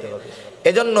যেতে হবে।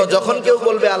 এজন্য যখন কেউ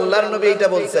বলবে আল্লাহর নবী এটা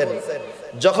বলছেন,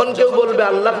 যখন কেউ বলবে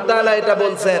আল্লাহ তাআলা এটা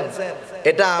বলছেন,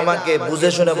 এটা আমাকে বুঝে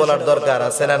শুনে বলার দরকার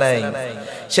আছে না নাই?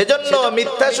 সেজন্য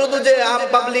মিথ্যা শুধু যে আম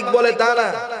পাবলিক বলে তা না,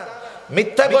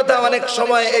 মিথ্যা কথা অনেক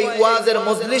সময় এই ওয়াজের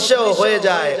মজলিসেও হয়ে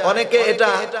যায়। অনেকে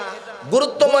এটা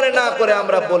গুরুত্ব মনে না করে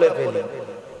আমরা বলে ফেলি।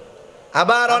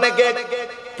 আবার অনেকে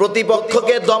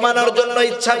প্রতিপক্ষকে দমানোর জন্য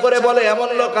ইচ্ছা করে বলে, এমন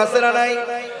লোক আছে না নাই?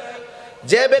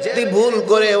 যে ব্যক্তি ভুল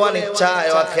করে অনিচ্ছায়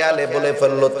অখেয়ালে বলে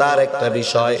ফেললো তার একটা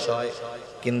বিষয়,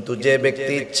 কিন্তু যে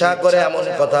ব্যক্তি ইচ্ছা করে এমন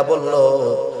কথা বললো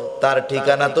তার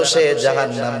ঠিকানা তো সে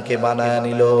জাহান্নামকে বানায়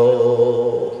নিল।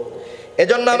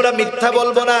 এজন্য আমরা মিথ্যা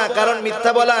বলবো না, কারণ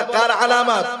মিথ্যা বলা কার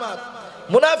আলামত?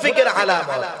 মুনাফিকের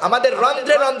আলামত। আমাদের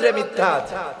রন্ধ্রে রন্ধ্রে মিথ্যা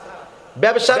আছে।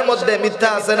 ব্যবসার মধ্যে মিথ্যা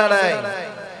আছে না নাই?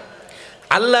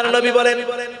 আল্লাহর নবী বলেন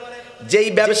যেই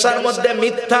ব্যবসার মধ্যে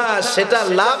মিথ্যা, সেটা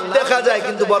লাভ দেখা যায়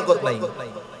কিন্তু বরকত নাই।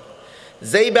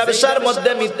 যেই ব্যবসার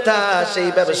মধ্যে মিথ্যা, সেই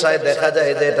ব্যবসায় দেখা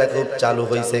যায় যে এটা খুব চালু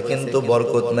হয়েছে কিন্তু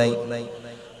বরকত নাই,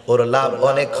 ওর লাভ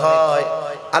অনেক হয়।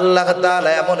 আল্লাহ তাআলা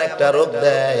এমন একটা রোগ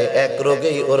দেয়, এক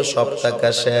রোগেই ওর সব টাকা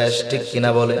শেষ, ঠিক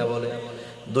কিনা বলে?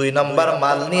 2 নম্বর,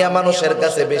 মাল নিয়ে মানুষের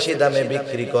কাছে বেশি দামে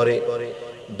বিক্রি করে।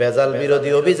 ভেজাল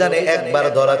বিরোধী অভিযানে একবার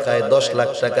ধরা খায় 10 লাখ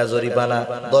টাকা জরিমানা,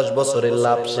 10 বছরের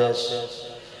লাভ শেষ।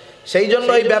 সেই জন্য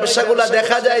এই ব্যবসাগুলা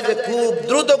দেখা যায় যে খুব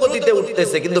দ্রুত গতিতে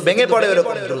উঠতেছে কিন্তু ভেঙে পড়ে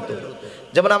এরকম দ্রুত।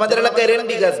 যেমন আমাদের এলাকায়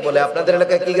রেন্ডি গাছ বলে, আপনাদের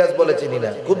এলাকায় কি গাছ বলে চিনি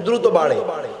না, খুব দ্রুত বাড়ে,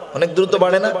 অনেক দ্রুত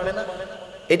বাড়ে না?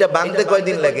 এটা ভাঙতে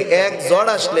কয়দিন লাগে? এক ঝড়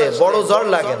আসলে, বড় ঝড়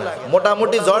লাগে না,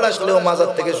 মোটামুটি ঝড় আসলেও মাজার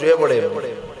থেকে শুয়ে পড়ে।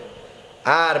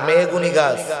 আর মেহগুনি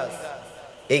গাছ,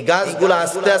 এই গাছগুলো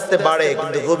আস্তে আস্তে বাড়ে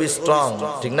কিন্তু খুব স্ট্রং,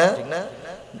 ঠিক না?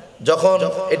 যখন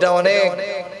এটা অনেক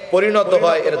পরিণত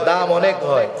হয়, এর দাম অনেক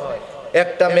হয়।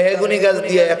 একটা মেহগুনি গাছ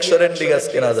দিয়ে 100 রেন্ডি গাছ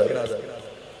কেনা যায়।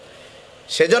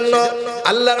 সেজন্য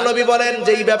আল্লাহর নবী বলেন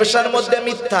যে এই ব্যবসার মধ্যে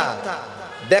মিথ্যা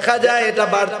দেখা যায়, এটা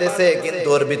বাড়তেছে কিন্তু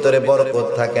ওর ভিতরে বরকত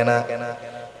থাকে না।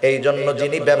 এই জন্য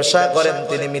যিনি ব্যবসা করেন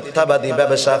তিনি মিথ্যাবাদী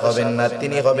ব্যবসা হবেন না,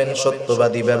 তিনি হবেন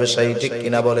সত্যবাদী ব্যবসায়ী। ঠিক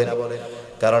কিনা বলেন?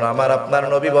 কারণ আমার আপনার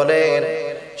নবী বলেন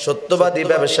সত্যবাদী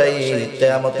ব্যবসায়ী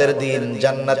কিয়ামতের দিন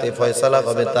জান্নাতে ফয়সালা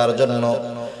হবে তার জন্য,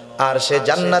 আর সে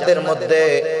জান্নাতের মধ্যে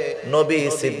নবী,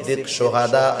 সিদ্দিক,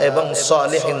 শুহাদা এবং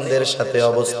সালেহিনদের সাথে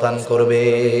অবস্থান করবে।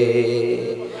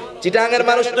 চিটাঙ্গের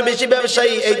মানুষ তো বেশি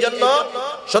ব্যবসায়ী, এই জন্য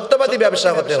সত্যবাদী ব্যবসা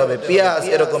হতে হবে। পেঁয়াজ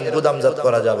এরকম গুদামজাত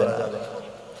করা যাবে না,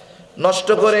 নষ্ট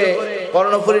করে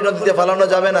কর্ণফুলী নদীতে ফালানো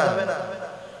যাবে না।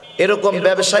 এরকম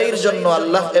ব্যবসায়ীর জন্য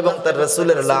আল্লাহ এবং তার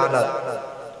রাসূলের লানাত।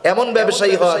 এমন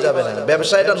ব্যবসায়ী হওয়া যাবে না।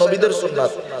 ব্যবসা এটা নবীদের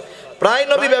সুন্নাত। প্রায়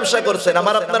নবী ব্যবসা করছেন,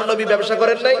 আমার আপনার নবী ব্যবসা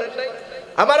করেন নাই।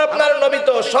 আমার আপনার নবী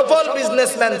তো সফল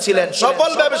বিজনেসম্যান ছিলেন,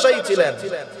 সফল ব্যবসায়ী ছিলেন।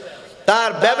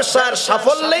 তার ব্যবসার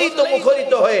সাফল্যেই তো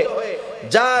মুখরিত হয়ে,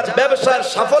 যার ব্যবসার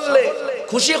সাফল্যে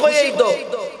খুশি হয়েই তো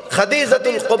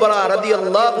খাদিজাতুল কুবরা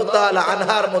রাদিয়াল্লাহু তাআলা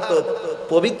আনহার মতো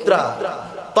পবিত্রা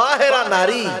তাহেরা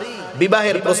নারী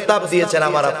বিবাহের প্রস্তাব দিয়েছেন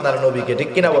আমার আপনার নবীকে। ঠিক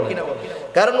কিনা বলেন?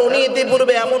 কারণ উনি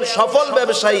ইতিপূর্বে এমন সফল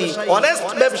ব্যবসায়ী, অনেস্ট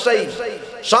ব্যবসায়ী,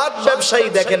 সৎ ব্যবসায়ী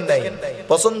দেখেন নাই,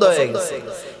 পছন্দ হয়ে গেছে।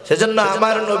 সেজন্য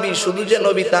আমার নবী শুধু যে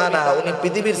নবী তা না, উনি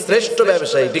পৃথিবীর শ্রেষ্ঠ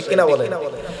ব্যবসায়ী। ঠিক কিনা বলেন?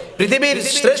 পৃথিবীর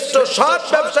শ্রেষ্ঠ সৎ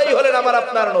ব্যবসায়ী হলেন আমার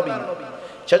আপনার নবী।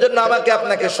 সেজন্য আমাকে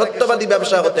আপনাকে সত্যবাদী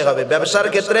ব্যবসা হতে হবে।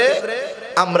 ব্যবসার ক্ষেত্রে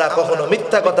আমরা কখনো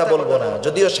মিথ্যা কথা বলবো না,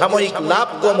 যদিও সাময়িক লাভ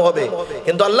কম হবে,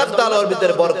 কিন্তু আল্লাহ তাআলা ওর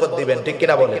ভিতরে বরকত দিবেন। ঠিক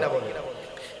কিনা বলেন?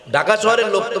 ঢাকা শহরের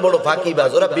লোক তো বড়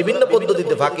ফাঁকিবাজ, ওরা বিভিন্ন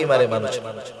পদ্ধতিতে ফাঁকি মারে মানুষ।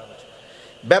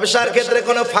 ব্যবসার ক্ষেত্রে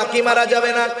কোনো ফাঁকি মারা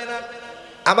যাবে না।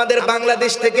 আমাদের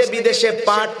বাংলাদেশ থেকে বিদেশে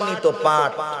পাট নিত,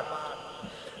 পাট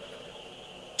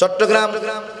চট্টগ্রাম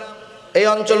এই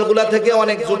অঞ্চলগুলা থেকে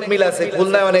অনেক জুট মিল আছে,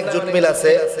 খুলনায় অনেক জুট মিল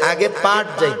আছে। আগে পাট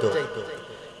যাইতো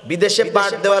বিদেশে।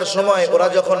 পাট দেওয়ার সময় ওরা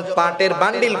যখন পাটের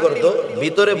বান্ডিল করতো,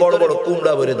 ভিতরে বড় বড়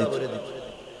কুমড়া ভরে দিত।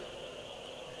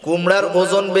 কুমড়ার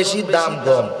ওজন বেশি, দাম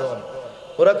কম।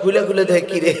 ওরা খুলে খুলে দেখে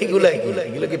কি রে,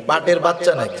 এগুলো কি পাটের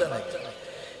বাচ্চা নাকি?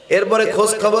 এরপরে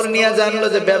খোঁজ খবর নিয়ে জানলো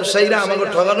যে ব্যবসায়ীরা আমাকে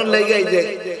ঠগানোর লেগে যে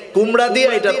কুমড়া দিয়ে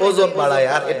এটার ওজন বাড়ায়,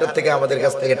 আর এটার থেকে আমাদের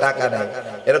কাছ থেকে টাকা নেয়।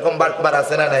 এরকম বাটবার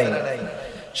আছে না নাই?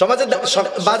 সমাজে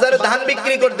বাজারে ধান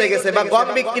বিক্রি করতে গেছে বা গম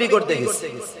বিক্রি করতে গেছে,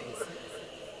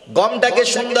 গমটাকে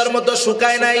সুন্দর মতো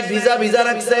শুকায় নাই, ভিজা ভিজা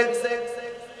রাখছে।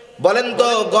 বলেন তো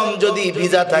গম যদি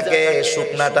ভিজা থাকে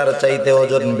শুকনাটার চাইতে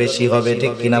ওজন বেশি হবে।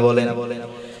 ঠিক কিনা বলেন?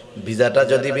 ভিজাটা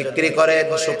যদি বিক্রি করেন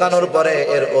শুকানোর পরে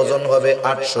এর ওজন হবে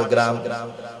 800 গ্রাম,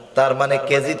 তার মানে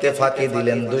কেজিতে ফাঁকি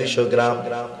দিলেন 200 গ্রাম।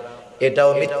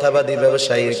 এটাও মিথ্যাবাদী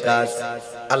ব্যবসায়ীর কাজ।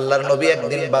 আল্লাহর নবী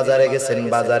একদিন বাজারে গেছেন,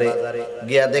 বাজারে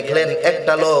গিয়া দেখলেন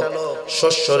একটা লোক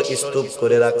শস্যর স্তূপ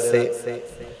করে রাখছে,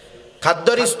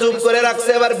 খাদ্যর স্তূপ করে রাখছে।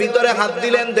 এবার ভিতরে হাত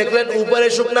দিলেন, দেখলেন উপরে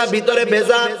শুকনা ভিতরে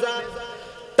ভেজা।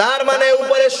 তার মানে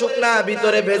উপরে শুকনা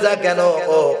ভিতরে ভেজা কেন?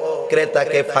 ও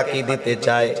ক্রেতাকে ফাঁকি দিতে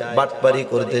চায়, বাটপারি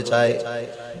করতে চায়।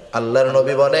 আল্লাহর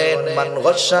নবী বলেন মান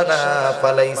গশানা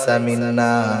ফালাইসা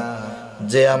মিন্না,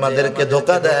 যে আমাদেরকে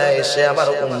ধোঁকা দেয় সে আমার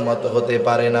উম্মত হতে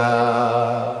পারে না।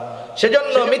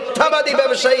 সেজন্য মিথ্যাবাদী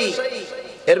ব্যবসায়ী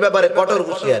এর ব্যাপারে কঠোর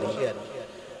হুঁশিয়ারি।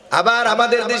 আবার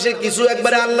আমাদের দেশে কিছু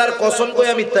একবারে আল্লাহর কসম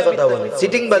কইয়া মিথ্যা কথা বলে,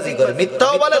 চিটিংবাজি করে,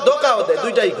 মিথ্যাও বলে ধোঁকাও দেয়,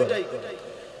 দুইটাই করে।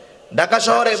 ঢাকা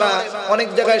শহরে বা অনেক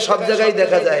জায়গায়, সব জায়গায়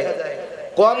দেখা যায়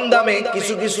কম দামে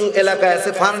কিছু কিছু এলাকায়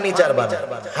আছে ফার্নিচার বানায়,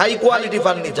 হাই কোয়ালিটি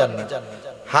ফার্নিচার না,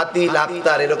 হাতি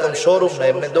লাক্তার এরকম শোরুম না,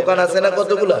 এমনি দোকান আছে না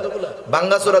কতগুলা,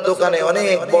 ভাঙ্গাচোরা দোকানে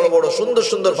অনেক বড় বড় সুন্দর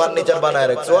সুন্দর ফার্নিচার বানায়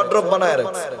রাখছে, ওয়ার্ড্রপ বানায়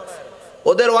রাখছে।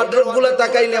 ওদের ওয়ার্ড্রপ গুলা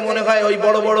তাকাইলে মনে হয় ওই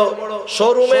বড় বড়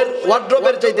শোরুমের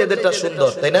ওয়ার্ড্রপের চাইতে এদেরটা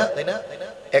সুন্দর, তাই না?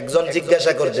 একজন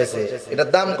জিজ্ঞাসা করতেছে এটার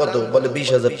দাম কত? বলে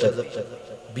 20,000 টাকা।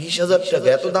 20,000 টাকা?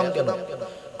 এত দাম কেন?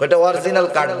 কয়টা অরিজিনাল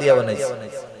কাঠ দিয়ে বানাইছে।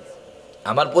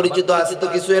 আমার পরিচিত আছে তো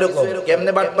কিছু এরকম।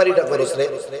 কেমনে বাটপারিটা করিস রে?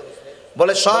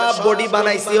 বলে সব বডি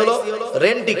বানাইছি হলো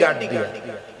রেন্টি কাঠ দিয়ে,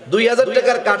 2,000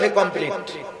 টাকার কাঠে কমপ্লিট।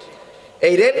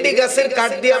 এই রেন্টি গাছের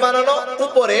কাঠ দিয়ে বানানো,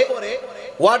 উপরে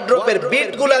ওয়ার্ড্রপের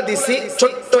বিট গুলা দিছি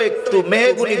ছোট্ট একটু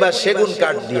মেহগুনি বা সেগুন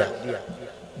কাঠ দিয়া।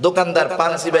 দোকানদার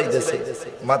পানসি বাইতেছে,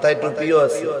 মাথায় টুপিও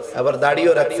আছে, আবার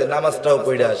দাড়িও রাখছে, নামাজটাও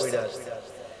পড়ে আসছে।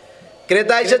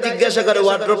 ক্রেতা এসে জিজ্ঞাসা করে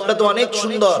ওয়ার্ড্রপটা তো অনেক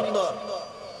সুন্দর,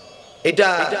 এটা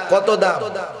কত দাম?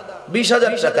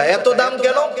 20,000 টাকা। এত দাম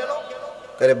কেন?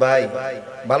 আরে ভাই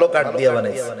ভালো কাঠ দিয়ে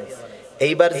বানাইছে।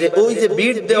 এইবার যে ওই যে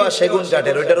বিট দেওয়া সেগুন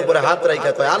কাঠের, ওইটার উপরে হাত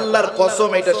রাখা কয় আল্লাহর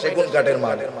কসম এটা সেগুন কাঠের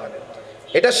মাল,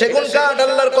 এটা সেগুন কাঠ,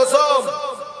 আল্লাহর কসম।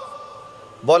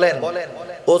 বলেন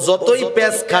ও যতই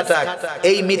পেঁচ খাটাক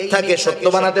এই মিথ্যাকে সত্য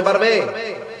বানাতে পারবে?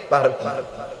 পারবে না।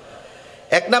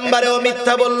 এক নম্বরে ও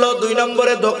মিথ্যা বলল, 2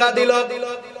 নম্বরে ধোঁকা দিল।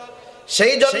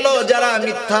 সেই জন্য যারা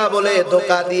মিথ্যা বলে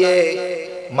ধোঁকা দিয়ে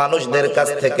মানুষদের কাছ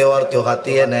থেকে অর্থ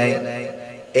হাতিয়ে নেয়,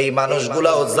 এই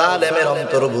মানুষগুলাও জালেমের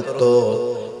অন্তর্ভুক্ত,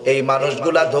 এই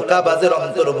মানুষগুলা ধোঁকাবাজের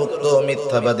অন্তর্ভুক্ত,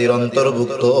 মিথ্যাবাদীর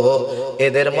অন্তর্ভুক্ত।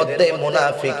 এদের মধ্যে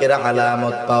মুনাফিকের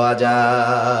আলামত পাওয়া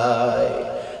যায়।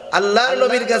 আল্লাহর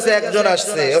নবীর কাছে একজন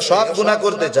আসছে, ও সব গুনাহ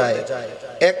করতে চায়,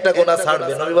 একটা গুনাহ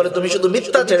ছাড়বে। নবী বলে তুমি শুধু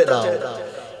মিথ্যা ছেড়ে দাও।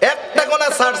 একটা গুনাহ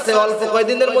ছাড়ছে, অল্প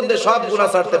কয়েকদিনের মধ্যে সব গুনাহ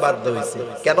ছাড়তে বাধ্য হয়েছে।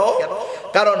 কেন?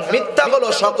 কারণ মিথ্যা হলো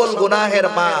সকল গুনাহের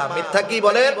মা। মিথ্যা কি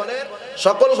বলেন?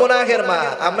 সকল গুনাহের মা।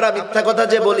 আমরা মিথ্যা কথা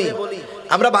যে বলি,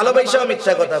 আমরা ভালোবাসাও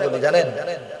মিথ্যা কথা বলি, জানেন,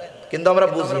 কিন্তু আমরা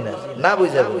বুঝি না, না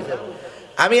বুঝা বলি।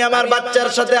 আমি আমার বাচ্চার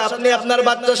সাথে, আপনি আপনার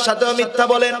বাচ্চার সাথেও মিথ্যা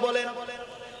বলেন।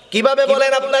 কিভাবে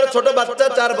বলেন? আপনার ছোট বাচ্চা,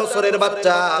 4 বছরের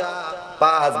বাচ্চা,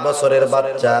 5 বছরের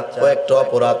বাচ্চা ও একটা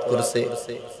অপরাধ করছে।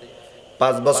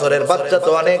 5 বছরের বাচ্চা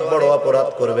তো অনেক বড় অপরাধ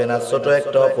করবে না, ছোট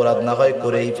একটা অপরাধ না হয়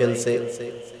করেই ফেলছে।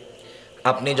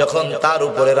 আপনি যখন তার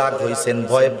উপরে রাগ হইছেন,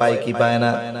 ভয় পায় কি পায়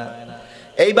না?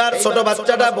 এইবার ছোট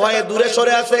বাচ্চাটা ভয়ে দূরে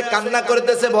সরে আছে, কান্না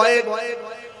করতেছে ভয়ে।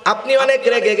 আপনি অনেক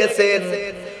রেগে গেছেন,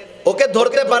 ওকে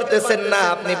ধরতে পারতেছেন না।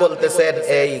 আপনি বলতেছেন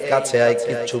এই কাছে আয়,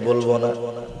 কিচ্ছু বলবো না।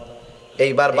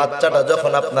 এইবার বাচ্চাটা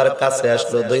যখন আপনার কাছে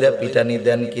আসলো, দইরা পিটানি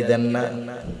দেন কি দেন না?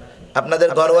 আপনাদের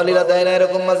ঘরওয়ালিরা দেয় না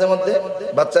এরকম মাঝে মধ্যে?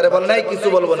 বাচ্চারে বল নাই কিছু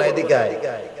বলবো না, এদিকে আয়।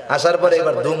 আসার পরে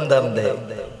এবার ধুমধাম দেয়।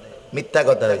 মিথ্যা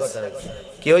কথা হয়েছে।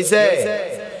 কি হয়েছে?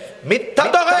 মিথ্যা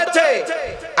তো হয়েছে।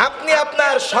 আপনি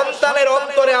আপনার সন্তানের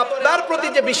অন্তরে আপনার প্রতি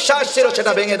যে বিশ্বাস ছিল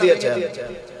সেটা ভেঙে দিয়েছেন।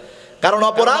 কারণ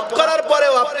অপরাধ করার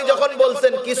পরেও আপনি যখন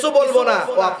বলছেন কিছু বলবো না,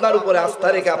 ও আপনার উপরে আস্থা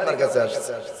রেখে আপনার কাছে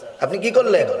আসছে। আপনি কি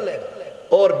করলেন?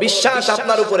 ওর বিশ্বাস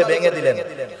আপনার উপরে ভেঙে দিলেন।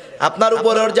 আপনার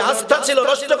উপরে ওর যে আস্থা ছিল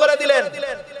নষ্ট করে দিলেন।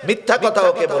 মিথ্যা কথা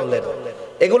ওকে বললেন।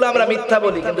 এগুলো আমরা মিথ্যা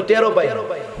বলি, কিন্তু টেরও পাই না।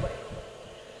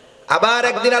 আবার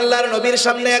একদিন আল্লাহর নবীর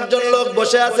সামনে একজন লোক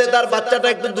বসে আছে, তার বাচ্চাটা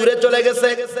একটু দূরে চলে গেছে।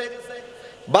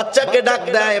 বাচ্চাকে ডাক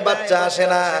দেয়, বাচ্চা আসে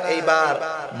না। এইবার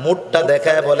মুখটা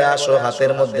দেখায় বলে আসো,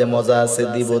 হাতের মধ্যে মজা আছে,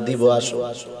 দিব দিব, আসো।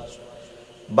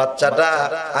 বাচ্চাটা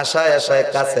আশায় আশায়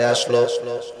কাছে আসলো।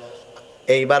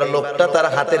 এইবার লোকটা তার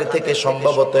হাতের থেকে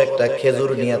সম্ভবত একটা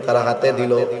খেজুর নিয়ে তার হাতে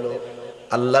দিল।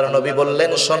 আল্লাহর নবী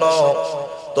বললেন, শোনো,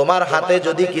 তোমার হাতে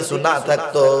যদি কিছু না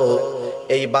থাকতো,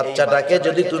 এই বাচ্চাটাকে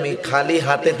যদি তুমি খালি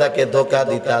হাতে তাকে ধোঁকা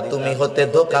দিতা, তুমি হতে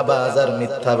ধোঁকাবাজ আর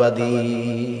মিথ্যাবাদী।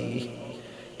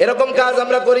 এরকম কাজ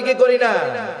আমরা করি কি করি না?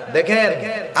 দেখেন,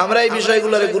 আমরা এই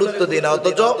বিষয়গুলোর গুরুত্ব দিই না।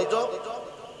 অথচ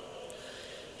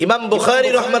ইমাম বুখারী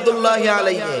রাহমাতুল্লাহি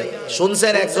আলাইহি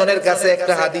শুনছেন একজনের কাছে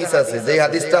একটা হাদিস আছে, যে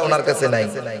হাদিসটা ওনার কাছে নাই।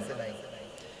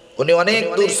 উনি অনেক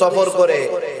দূর সফর করে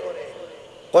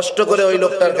কষ্ট করে ওই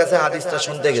লোকটার কাছে হাদিসটা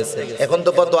শুনতে গেছে। এখন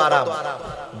তো কত আরাম,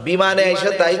 বিমানে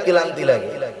এসে তাই ক্লান্তি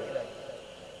লাগে,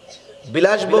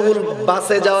 বিলাসবহুল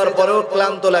বাসে যাওয়ার পরেও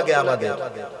ক্লান্ত লাগে আমাদের।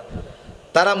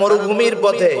 তারা মরুভূমির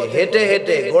পথে হেঁটে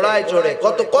হেঁটে, ঘোড়ায় চড়ে,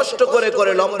 কত কষ্ট করে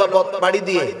করে লম্বা পথ পাড়ি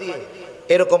দিয়ে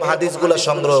এরকম হাদিসগুলো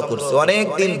সংগ্রহ করছে। অনেক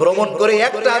দিন ভ্রমণ করে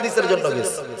একটা হাদিসের জন্য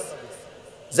গেছে।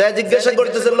 যা জিজ্ঞাসা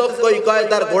করতেছে লোক কই, কয়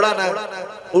তার ঘোড়া না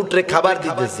উটরে খাবার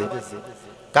দিতেছে।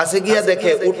 কাছে গিয়া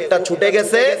দেখে উটটা ছুটে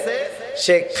গেছে।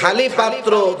 সে খালি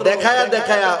পাত্র দেখায়া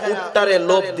দেখায়া উটটারে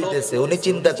লোভ দিতেছে। উনি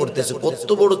চিন্তা করতেছে কত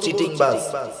বড় চিটিংবাজ,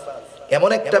 এমন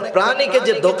একটা প্রাণীকে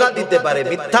যে ধোঁকা দিতে পারে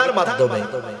মিথ্যার মাধ্যমে,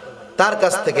 তার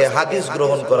কাছ থেকে হাদিস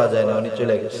গ্রহণ করা যায় না। উনি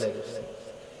চলে গেছে।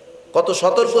 কত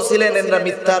সতর্ক ছিলেন এরা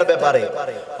মিথ্যার ব্যাপারে,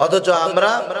 অথচ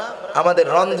আমরা আমাদের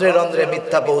রন্ধ্রে রন্ধ্রে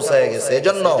মিথ্যা পৌঁছায় গেছে।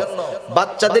 এজন্য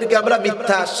বাচ্চাদেরকে আমরা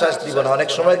মিথ্যা আশ্বাস দিব না। অনেক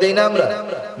সময় দেই না আমরা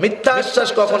মিথ্যা আশ্বাস,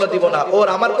 কখনো দিব না, ওর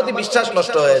আমার প্রতি বিশ্বাস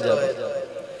নষ্ট হয়ে যাবে।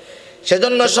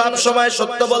 সেজন্য সব সময়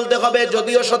সত্য বলতে হবে,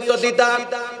 যদিও সত্য তিতা।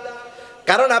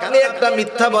 কারণ আপনি একটা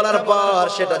মিথ্যা বলার পর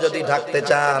সেটা যদি ঢাকতে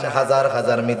চান, হাজার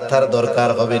হাজার মিথ্যার দরকার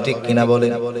হবে, ঠিক কিনা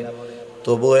বলেন?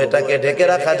 তবু এটাকে ঢেকে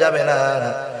রাখা যাবে না।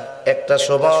 একটা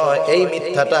সময় এই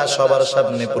মিথ্যাটা সবার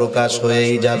সামনে প্রকাশ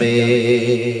হয়েই যাবে।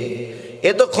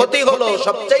 এ তো ক্ষতি হলো,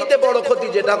 সবচাইতে বড় ক্ষতি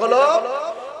যেটা হলো,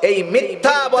 এই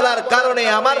মিথ্যা বলার কারণে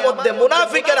আমার মধ্যে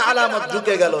মুনাফিকের আলামত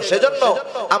ঢুকে গেল। সেজন্য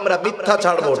আমরা মিথ্যা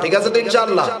ছাড়বো, ঠিক আছে তো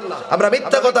ইনশাআল্লাহ? আমরা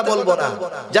মিথ্যা কথা বলবো না,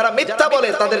 যারা মিথ্যা বলে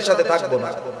তাদের সাথে থাকবো না।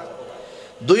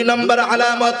 2 নম্বর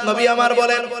আলামত নবী আমার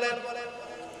বলেন,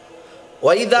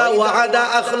 ওয়াইদা ওয়াদা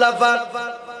আখলাফা,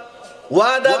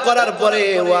 ওয়াদা করার পরে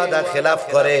ওয়াদা খেলাফ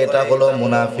করে, এটা হলো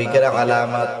মুনাফিকের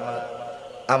আলামত।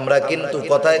 আমরা কিন্তু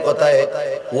কথায় কথায়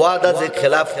ওয়াদা যে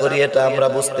খেলাফ করি এটা আমরা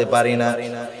বুঝতে পারি না।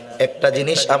 একটা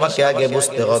জিনিস আমাকে আগে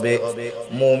বুঝতে হবে,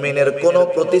 মুমিনের কোন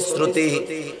প্রতিশ্রুতি,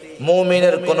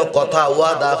 মুমিনের কোন কথা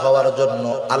ওয়াদা হওয়ার জন্য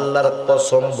আল্লাহর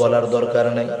কসম বলার দরকার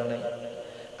নেই।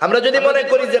 আমরা যদি মনে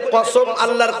করি যে কসম,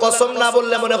 আল্লাহর কসম না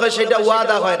বললে মনে হয় সেটা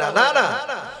ওয়াদা হয় না, না না,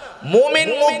 মুমিন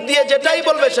মুখ দিয়ে যেটাই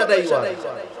বলবে সেটাই ওয়াদা।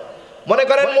 মনে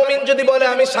করেন মুমিন যদি বলে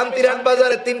আমি শান্তিরহাট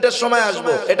বাজারে 3টার সময় আসব,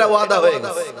 এটা ওয়াদা হয়ে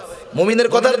গেছে। মুমিনের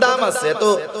কথার দাম আছে, এত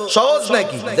সহজ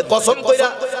নাকি যে কসম কইরা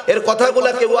এর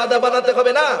কথাগুলোকে ওয়াদা বানাতে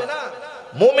হবে? না,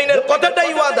 মুমিনের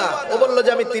কথাটাই ওয়াদা। ও বলল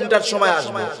যে আমি 3টার সময়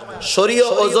আসব, শরীয়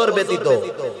ওজর ব্যতীত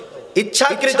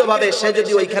ইচ্ছাকৃতভাবে সে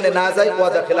যদি ওইখানে না যায়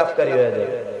ওয়াদা খেলাফকারী হয়ে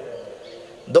যায়।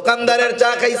 দোকানদারের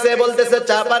চা খাইছে, বলতেছে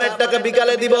চা পানের টাকা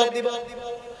বিকালে দিব,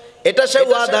 এটা সে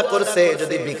ওয়াদা করছে,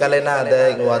 যদি বিকালে না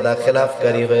দেয় ওয়াদা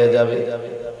খেলাফকারী হয়ে যাবে।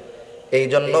 এই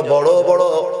জন্য বড় বড়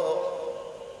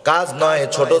কাজ নয়,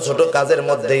 ছোট ছোট কাজের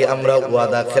মধ্যেই আমরা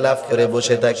ওয়াদা খেলাফ করে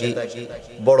বসে থাকি।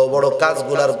 বড় বড়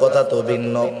কাজগুলার কথা তো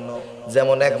ভিন্ন।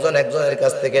 যেমন একজনের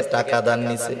কাছ থেকে টাকা দান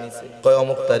নিছে, কয়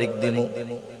অমুক তারিখ দিমু,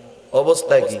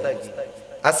 অবস্থা কি?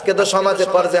 আজকে তো সমাজে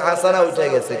কর্জে হাসানা উঠে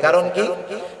গেছে। কারণ কি?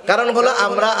 কারণ হলো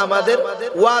আমরা আমাদের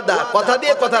ওয়াদা, কথা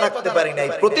দিয়ে কথা রাখতে পারি নাই,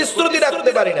 প্রতিশ্রুতি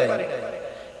রাখতে পারি নাই।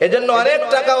 এজন্য অনেক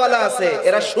টাকাওয়ালা আছে,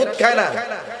 এরা সুদ খায় না,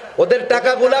 ওদের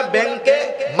টাকাগুলা ব্যাংকে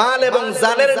মাল এবং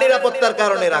জানের নিরাপত্তার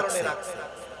কারণে রাখছে,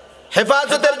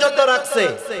 হেফাজতের জন্য রাখছে।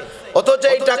 অথচ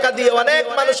এই টাকা দিয়ে অনেক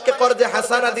মানুষকে কর্জে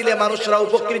হাসানা দিলে মানুষরা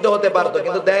উপকৃত হতে পারতো,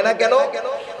 কিন্তু দেয় না কেন?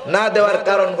 না দেওয়ার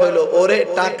কারণ হইলো ওরে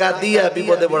টাকা দিয়া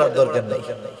বিপদে পড়ার দরকার নেই,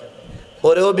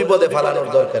 ওরেও বিপদে ফেলানোর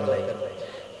দরকার নাই।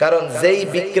 কারণ যেই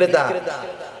বিক্রেতা,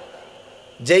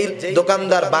 যেই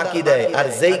দোকানদার বাকি দেয় আর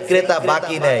যেই ক্রেতা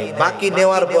বাকি নেয়, বাকি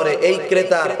নেওয়ার পরে এই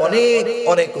ক্রেতার অনেক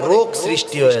অনেক রোগ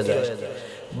সৃষ্টি হয়ে যায়।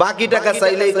 বাকি টাকা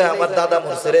চাইলেই তো আমার দাদা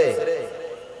মরছে রে,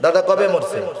 দাদা কবে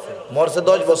মরছে? মরছে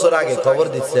 10 বছর আগে, খবর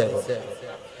দিচ্ছে।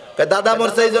 দাদা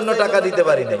মরছে এই জন্য টাকা দিতে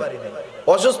পারি নাই,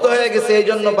 অসুস্থ হয়ে গেছে এই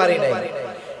জন্য পারি নাই।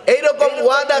 এইরকম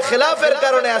ওয়াদা খেলাফের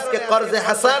কারণে আজকে কর্জে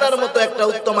হাসানার মতো একটা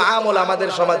উত্তম আমল আমাদের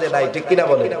সমাজে নাই, ঠিক কিনা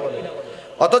বলেন?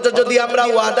 অথচ যদি আমরা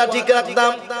ওয়াদা ঠিক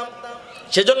রাখতাম,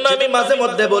 সেজন্য আমি মাঝে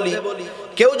মধ্যে বলি,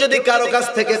 কেউ যদি কারো কাছ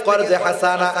থেকে কর্জে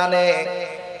হাসানা আনে,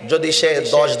 যদি সে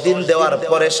 10 দিন দেওয়ার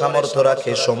পরে সামর্থ্য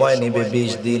রাখে, সময় নিবে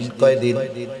 20 দিন, কয় দিন?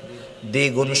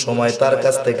 দ্বিগুণ সময় তার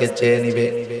কাছ থেকে চেয়ে নিবে,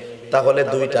 তাহলে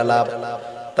দুইটা লাভ।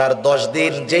 তার 10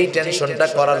 দিন যেই টেনশনটা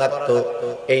করা লাগতো,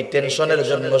 এই টেনশনের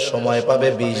জন্য সময় পাবে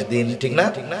 20 দিন, ঠিক না?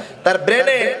 তার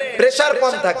ব্রেনে প্রেসার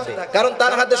কম থাকবে, কারণ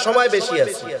তার হাতে সময় বেশি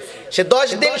আছে। সে 10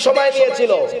 দিন সময়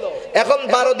নিয়েছিল, এখন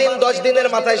 12 দিন 10 দিনের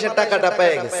মাথায় সে টাকাটা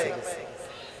পেয়ে গেছে।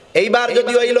 এইবার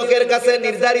যদি ওই লোকের কাছে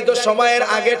নির্ধারিত সময়ের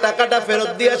আগে টাকাটা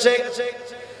ফেরত দিয়েছে,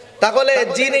 তাহলে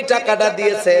যিনি টাকাটা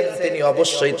দিয়েছেন তিনি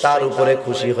অবশ্যই তার উপরে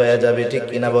খুশি হয়ে যাবে, ঠিক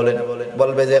কিনা বলেন?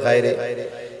 বলবে যে হায়রে,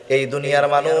 এই দুনিয়ার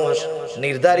মানুষ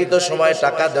নির্ধারিত সময়ে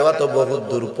টাকা দেওয়া তো বহুত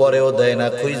দূর, পরেও দেয় না,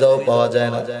 খুঁজেও পাওয়া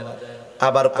যায় না।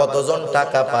 আবার কতজন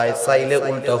টাকা পায়, চাইলে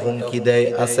উল্টা হুমকি দেয়,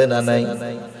 আছে না নাই?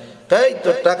 তাই তো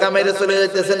টাকা মেরে চলে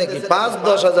যাইতেছে নাকি,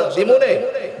 5-10 হাজার দিমুনে,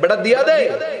 বেটা দিয়া দেয়,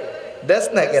 দেশ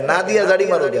নাকি না দিয়া জাড়ি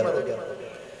মারো কেন?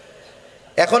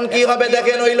 এখন কি হবে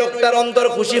দেখেন, ওই লোকটার অন্তর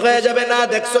খুশি হয়ে যাবে না?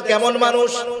 দেখছো কেমন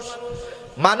মানুষ?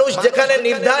 মানুষ যেখানে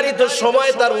নির্ধারিত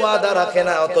সময় তার ওয়াদা রাখে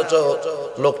না, অথচ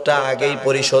লোকটা আগেই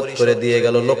পরিশোধ করে দিয়ে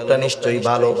গেল, লোকটা নিশ্চয়ই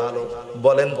ভালো।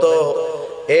 বলেন তো,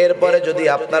 এরপরে যদি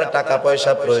আপনার টাকা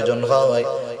পয়সা প্রয়োজন হয়,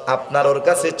 আপনার ওর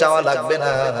কাছে চাওয়া লাগবে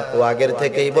না, ও আগের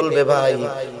থেকেই বলবে ভাই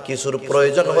কিছুর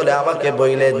প্রয়োজন হলে আমাকে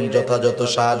বইলেন, যথাযথ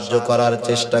সাহায্য করার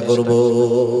চেষ্টা করব,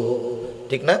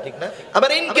 ঠিক না?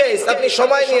 আবার ইন কেস আপনি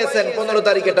সময় নিয়েছেন 15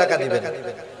 তারিখে টাকা দিবেন,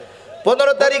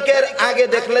 15 তারিখের আগে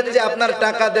দেখলেন যে আপনার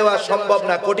টাকা দেওয়া সম্ভব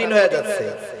না, কঠিন হয়ে যাচ্ছে,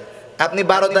 আপনি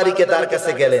 12 তারিখে তার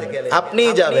কাছে গেলেন,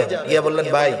 আপনিই যাবেন, গিয়ে বললেন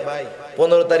ভাই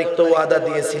 15 তারিখ তো ওয়াদা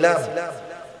দিয়েছিলাম,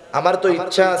 আমার তো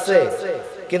ইচ্ছা আছে,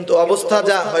 কিন্তু অবস্থা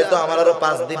যা, হয়তো আমার আরো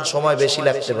 5 দিন সময় বেশি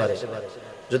লাগতে পারে,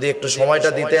 যদি একটু সময়টা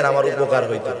দিতেন আমার উপকার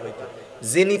হইতো।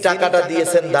 যিনি টাকাটা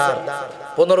দিয়েছেন ধার,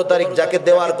 15 তারিখ যাকে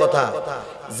দেওয়ার কথা,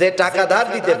 যে টাকা ধার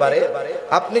দিতে পারে,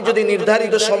 আপনি যদি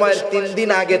নির্ধারিত সময়ের 3 দিন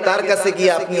আগে তার কাছে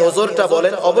গিয়ে আপনি ওজরটা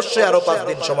বলেন, অবশ্যই আরো 5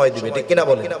 দিন সময় দিবে, ঠিক কিনা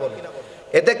বলেন?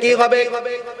 এতে কি হবে?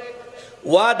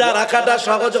 ওয়াদা রাখাটা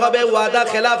সহজ হবে, ওয়াদা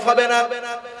খেলাফ হবে না।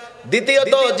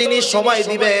 দ্বিতীয়ত, যিনি সময়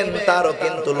দিবেন তারও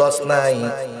কিন্তু লস নাই,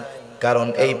 কারণ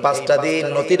এই 5টা দিন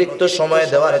অতিরিক্ত সময়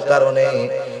দেওয়ার কারণে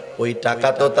ওই টাকা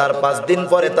তো তার 5 দিন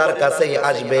পরে তার কাছেই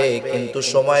আসবে, কিন্তু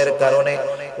সময়ের কারণে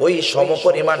ওই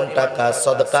সমপরিমাণ টাকা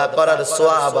সদকা করার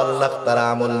সওয়াব আল্লাহ তার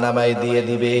আমলনামায় দিয়ে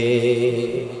দিবে।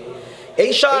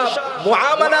 এই সব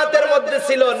মুআমালাতের মধ্যে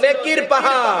ছিল নেকির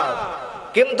পাহাড়,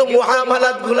 কিন্তু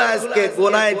মুআমালাত গুলো আজকে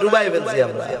গুনাহে ডুবাই ফেলছি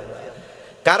আমরা।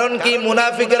 কারণ কি?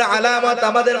 মুনাফিকের আলামত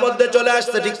আমাদের মধ্যে চলে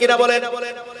আসছে, ঠিক কিনা বলেন?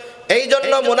 এই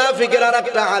জন্য মুনাফিকের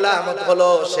আরেকটা আলামত হলো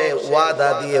সে ওয়াদা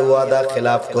দিয়ে ওয়াদা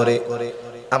খেলাফ করে।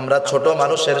 আমরা ছোট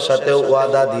মানুষের সাথে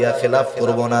ওয়াদা দিয়া খেলাফ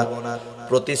করব না,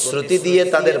 প্রতিশ্রুতি দিয়ে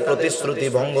তাদের প্রতিশ্রুতি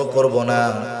ভঙ্গ করব না।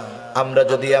 আমরা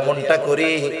যদি এমনটা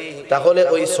করি, তাহলে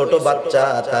ওই ছোট বাচ্চা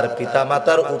তার পিতা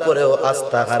মাতার উপরেও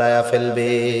আস্থা হারায়া ফেলবে,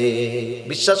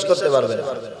 বিশ্বাস করতে পারবে না।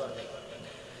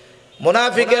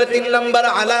 মুনাফিকের 3 নাম্বার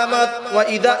আলামত ওয়া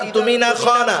ইদা তুমিনা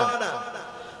খানা,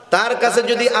 তার কাছে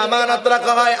যদি আমানত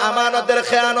রাখা হয় আমানতের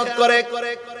খেয়ানত করে।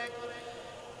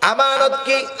 আমানত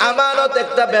কি? আমানত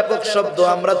একটা ব্যাপক শব্দ।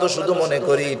 আমরা তো শুধু মনে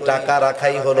করি টাকা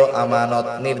রাখাই হলো আমানত,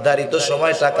 নির্ধারিত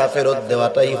সময় টাকা ফেরত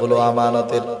দেওয়াটাই হলো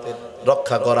আমানতের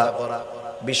রক্ষা করা।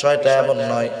 বিষয়টা এমন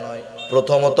নয়।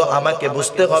 প্রথমত আমাকে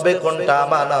বুঝতে হবে কোনটা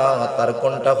আমানত আর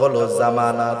কোনটা হলো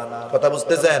জামানত। কথা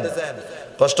বুঝতেছেন?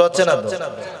 কষ্ট হচ্ছে না তো?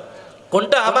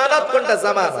 কোনটা আমানত কোনটা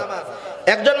জামানত?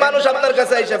 একজন মানুষ আপনার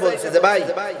কাছে এসে বলছে যে ভাই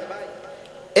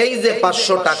এই যে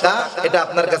 500 টাকা এটা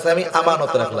আপনার কাছে আমি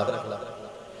আমানত রাখলাম।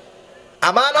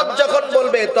 আমানত যখন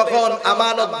বলবে তখন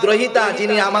আমানত গ্রহীতা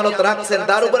যিনি আমানত রাখছেন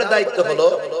তার উপরে দায়িত্ব হলো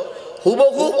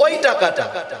হুবহু ওই টাকাটা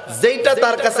যেটা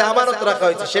তার কাছে আমানত রাখা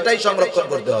হয়েছে সেটাই সংরক্ষণ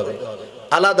করতে হবে,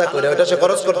 আলাদা করে ওটা সে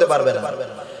খরচ করতে পারবে না।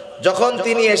 যখন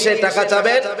তিনি এসে টাকা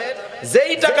চাবেন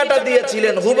যেই টাকাটা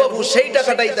দিয়েছিলেন হুবহু সেই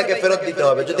টাকাটাই তাকে ফেরত দিতে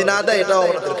হবে। যদি না দেয় এটাও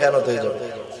আমানতের খেয়ানত হয়ে যাবে।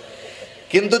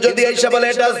 কিন্তু যদি এইসব বলে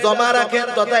এটা জমা রাখেন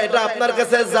তথা এটা আপনার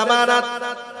কাছে জামানত,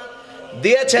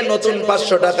 দিয়েছেন নতুন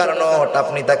 500 টাকার নোট,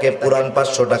 আপনি তাকে পুরান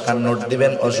 500 টাকার নোট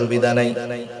দিবেন, অসুবিধা নাই।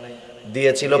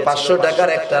 দিয়েছিল 500 টাকার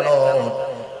একটা নোট,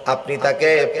 আপনি তাকে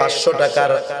 500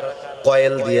 টাকার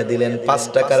কয়েল দিয়ে দিলেন, 5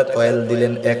 টাকার কয়েল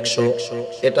দিলেন 100,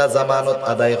 এটা জামানত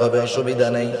আদায় হবে, অসুবিধা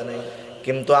নাই।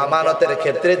 কিন্তু আমানতের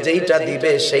ক্ষেত্রে যেইটা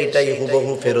দিবে সেইটাই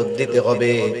হুবহু ফেরত দিতে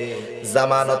হবে।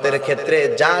 জামানতের ক্ষেত্রে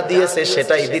যা দিয়েছে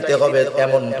সেটাই দিতে হবে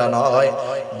এমনটা নয়,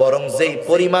 বরং যেই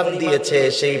পরিমাণ দিয়েছে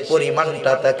সেই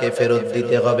পরিমাণটা তাকে ফেরত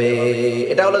দিতে হবে।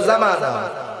 এটা হলো জামানত।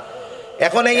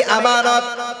 এখন এই আমানত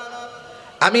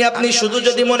আমি আপনি শুধু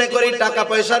যদি মনে করি টাকা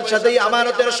পয়সার সাথেই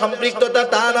আমানতের সম্পৃক্ততা,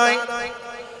 তা নয়।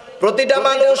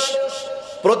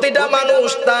 প্রতিটা মানুষ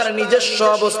তার নিজস্ব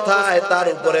অবস্থায় তার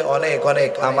উপরে অনেক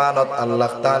অনেক আমানত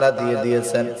আল্লাহ তাআলা দিয়ে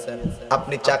দিয়েছেন।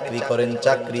 আপনি চাকরি করেন,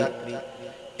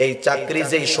 এই চাকরি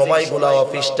যেই সময়গুলো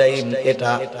অফিস টাইম,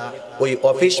 এটা ওই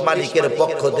অফিস মালিকের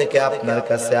পক্ষ থেকে আপনার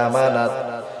কাছে আমানত।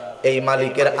 এই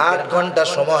মালিকের 8 ঘন্টা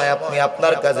সময় আপনি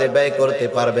আপনার কাজে ব্যয় করতে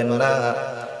পারবেন না।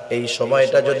 এই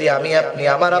সময়টা যদি আমি আপনি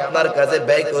আপনার কাজে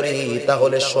ব্যয় করি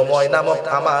তাহলে সময় নামক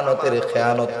আমানতের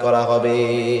খেয়ানত করা হবে।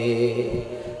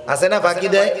 আছে না ফাঁকি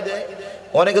দেয়?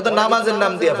 অনেকে তো নামাজের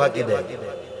নাম দিয়ে ফাঁকি দেয়,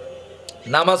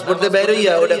 নামাজ পড়তে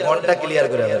বেরোইয়া ওটা ঘন্টা ক্লিয়ার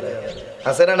করে ফেলে।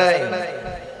 আছে না নাই?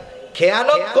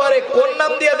 খেয়ানত করে কোন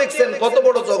নাম দিয়ে? দেখছেন কত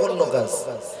বড় জঘন্য কাজ।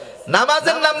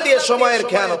 নামাজের নাম দিয়ে সময়ের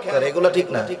খেয়ানত করে, এগুলো ঠিক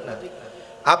না।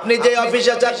 আপনি যে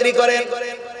অফিসে চাকরি করেন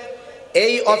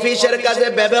এই অফিসের কাজে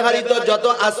ব্যবহৃত যত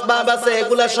আসবাব আছে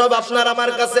এগুলা সব আপনার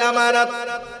আমার কাছে আমানত।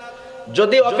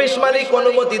 যদি অফিস মালিক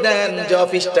অনুমতি দেন যে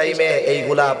অফিস টাইমে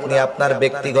এইগুলা আপনি আপনার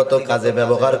ব্যক্তিগত কাজে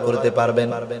ব্যবহার করতে পারবেন,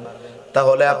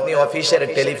 তাহলে আপনি অফিসের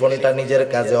টেলিফোনটা নিজের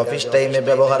কাজে অফিস টাইমে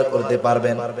ব্যবহার করতে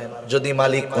পারবেন। যদি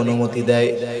মালিক অনুমতি দেয়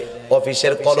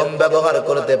অফিসের কলম ব্যবহার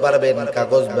করতে পারবেন,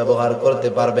 কাগজ ব্যবহার করতে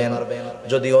পারবেন।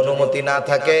 যদি অনুমতি না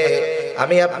থাকে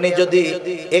আমি আপনি যদি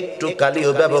একটু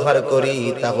কালিও ব্যবহার করি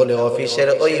তাহলে অফিসের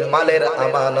ওই মালের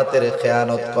আমানতের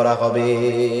খেয়ানত করা হবে।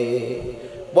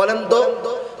 বলেন তো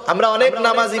আমরা অনেক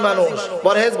নামাজি মানুষ,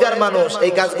 পরহেজগার মানুষ,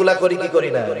 এই কাজগুলা করি কি করি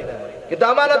না? কিন্তু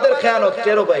আমানতের খেয়ানত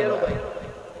টেরও পাই না।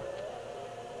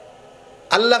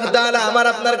 আল্লাহ তাআলা আমার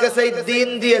আপনার কাছে এই দিন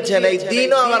দিয়েছেন, এই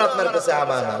দিনও আমার আপনার কাছে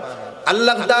আমানত।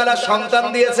 আল্লাহ তাআলা সন্তান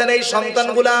দিয়েছেন, এই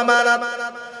সন্তানগুলো আমানত।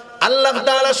 আল্লাহ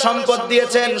তাআলা সম্পদ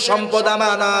দিয়েছেন, সম্পদ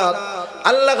আমানত।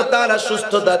 আল্লাহ তাআলা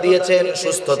সুস্থতা দিয়েছেন,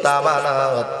 সুস্থতা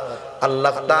আমানত।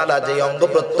 আল্লাহ তাআলা যে অঙ্গ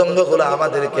প্রত্যঙ্গগুলো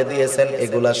আমাদেরকে দিয়েছেন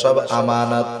এগুলা সব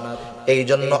আমানত। এই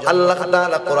জন্য আল্লাহ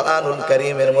তাআলা কোরআনুল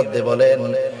কারীমের মধ্যে বলেন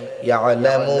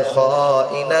ইয়ালামু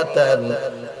খাইনাতাল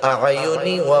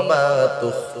আ'য়ুনি ওয়া মা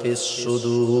তুখফিস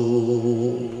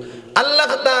সুদূর।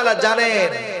 আল্লাহ তাআলা জানেন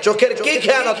চোখের কি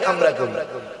খেয়ানত আমরা করি।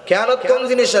 খেয়ানত কোন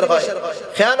জিনিসের হয়?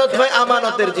 খেয়ানত হয়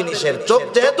আমানতের জিনিসের। চোখ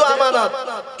যেহেতু আমানত,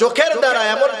 চোখের দ্বারা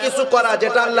এমন কিছু করা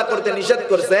যেটা আল্লাহ করতে নিষেধ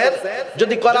করেছেন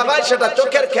যদি করা হয় সেটা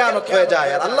চোখের খেয়ানত হয়ে যায়।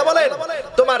 আর আল্লাহ বলেন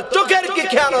তোমার চোখের কি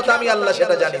খেয়ানত আমি আল্লাহ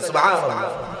সেটা জানি। সুবহানাল্লাহ।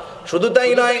 শুধু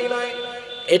তাই নয়,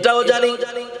 এটাও জানি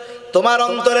তোমার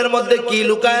অন্তরের মধ্যে কি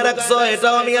লুকায় রাখছো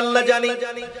এটাও আমি আল্লাহ জানি।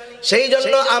 সেই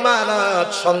জন্য আমানত,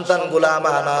 সন্তানগুলো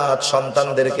আমানত।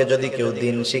 সন্তানদেরকে যদি কেউ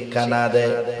দ্বীন শিক্ষা না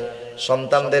দেয়,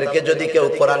 সন্তানদেরকে যদি কেউ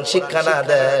কোরআন শিক্ষা না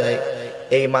দেয়,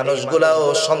 এই মানুষগুলাও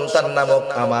সন্তান নামক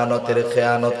আমানতের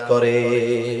খেয়ানত করে।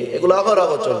 এগুলো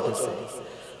অহরহ চলতেছে।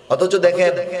 অথচ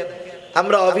দেখেন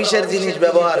আমরা অফিসের জিনিস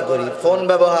ব্যবহার করি, ফোন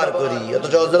ব্যবহার করি।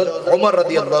 অথচ হযরত ওমর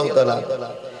রাদিয়াল্লাহু তাআলা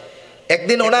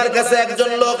একদিন ওনার কাছে একজন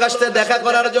লোক আসতে দেখা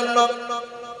করার জন্য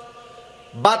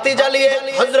বাতি জ্বালিয়ে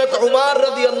হযরত ওমর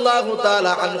রাদিয়াল্লাহু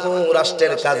তাআলা আনহু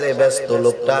রাষ্ট্রের কাজে ব্যস্ত।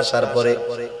 লোকটা আসার পরে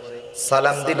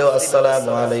সালাম দিল,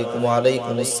 আসসালামু আলাইকুম। ওয়া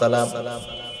আলাইকুম আসসালাম।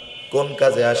 কোন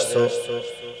কাজে আসছো?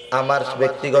 আমার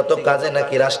ব্যক্তিগত কাজে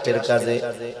নাকি রাষ্ট্রের কাজে?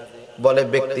 বলে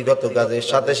ব্যক্তিগত কাজে,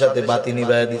 সাথে সাথে বাতি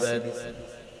নিভাইয়া দিছে।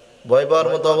 ভয় পাওয়ার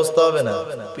মতো অবস্থা হবে না?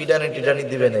 পিটানি টিটানি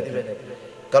দিবে না,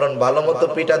 কারণ ভালো মতো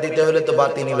পিটা দিতে হলে তো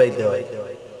বাতি নিভাইতে হয়,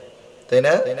 তাই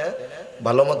না?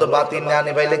 ভালো মতো বাতি না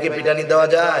নিভাইলে কি পিটানি দেওয়া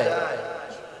যায়?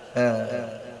 হ্যাঁ।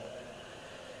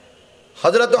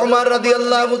 হযরত ওমর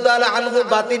রাদিয়াল্লাহু তাআলা আনহু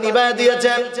বাতি নিভাইয়া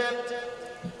দিয়েছেন।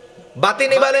 বাতি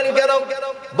নিভালেন কেন?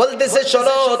 বলতেছে,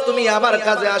 শোনো, তুমি আমার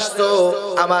কাজে আসছো,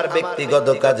 আমার ব্যক্তিগত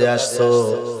কাজে আসছো,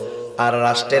 আর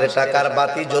রাষ্ট্রের টাকার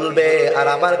বাতি জ্বলবে আর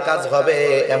আমার কাজ হবে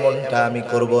এমনটা আমি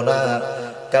করব না।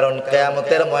 কারণ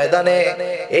কিয়ামতের ময়দানে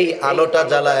এই আলোটা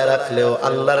জ্বালায় রাখলেও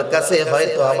আল্লাহর কাছে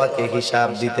হয়তো আমাকে হিসাব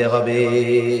দিতে হবে।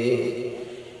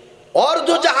 অর্ধ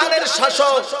জাহানের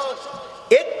শাসক,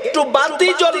 একটু বাতি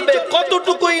জ্বলবে,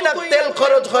 কতটুকুই না তেল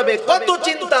খরচ হবে, কত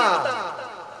চিন্তা।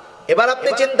 এবার আপনি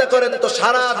চিন্তা করেন তো,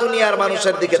 সারা দুনিয়ার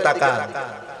মানুষের দিকে তাকান।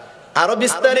 আরো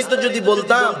বিস্তারিত যদি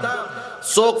বলতাম,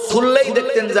 চোখ খুললেই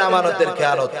দেখতেন যে আমানতের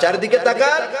খেয়ানত। চারদিকে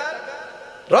তাকান,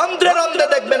 রন্ধ্রে রন্ধ্রে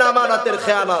দেখবেন আমানতের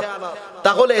খেয়ানত।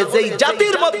 তাহলে যেই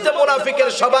জাতির মধ্যে মুনাফিকের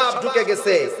স্বভাব ঢুকে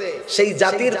গেছে, সেই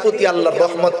জাতির প্রতি আল্লাহর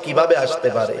রহমত কিভাবে আসতে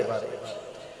পারে?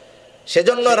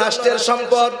 সেজন্য রাষ্ট্রের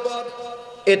সম্পদ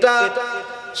এটা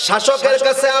শাসকের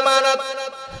কাছে আমানত।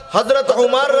 হযরত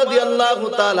ওমর রাদিয়াল্লাহু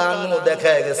তাআলা আনহু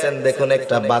দেখা গেছেন, দেখুন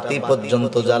একটা বাতি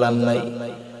পর্যন্ত জ্বালান নাই।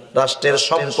 রাষ্ট্রের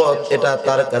সম্পদ এটা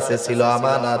তার কাছে ছিল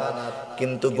আমানত।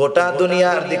 কিন্তু গোটা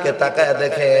দুনিয়ার দিকে তাকায়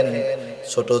দেখেন,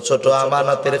 ছোট ছোট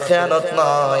আমানতের খেয়ানত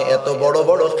নয়, এত বড়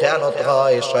বড় খেয়ানত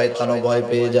হয়, শয়তানও ভয়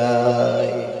পেয়ে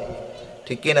যায়।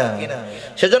 ঠিক কি না?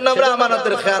 সেজন্য আমরা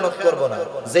আমানতের খেয়ানত করব না।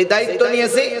 যে দায়িত্ব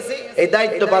নিয়েছি এই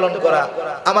দায়িত্ব পালন করা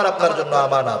আমার আপনার জন্য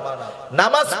আমানত।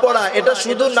 নামাজ পড়া এটা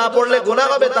শুধু না পড়লে গুনাহ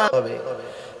হবে তা হবে,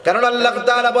 কারণ আল্লাহ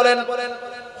তাআলা বলেন,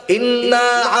 ইন্না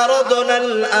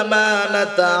আরাদনাল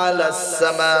আমানাতা আলাস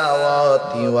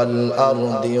সামাওয়াতি ওয়াল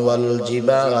আরদি ওয়াল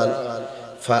জিবাল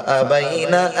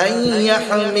ফাআবাইনা আন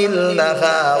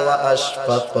ইয়াহমিলনাহা ওয়া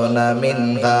আশফাকনা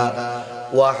মিনহা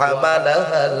ওয়া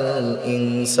হামালাহাল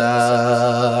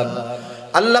ইনসান।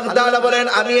 আল্লাহ তাআলা বলেন,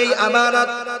 আমি এই আমানত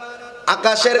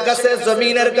আকাশের কাছে,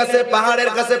 জমিনের কাছে,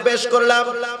 পাহাড়ের কাছে পেশ করলাম।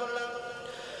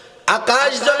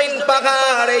 আকাশ, জমিন,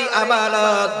 পাহাড় এই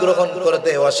আমানত গ্রহণ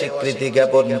করতে অস্বীকৃতি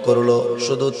জ্ঞাপন করলো।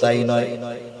 শুধু তাই নয়,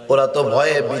 ওরা তো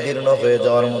ভয়ে বিদীর্ণ হয়ে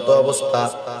যাওয়ার মতো অবস্থা।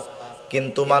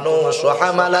 কিন্তু মানুষ,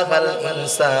 হামালাহাল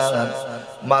ইনসান,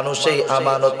 মানুষ এই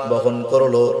আমানত বহন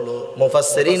করলো।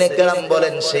 মুফাসসিরিনে কেরাম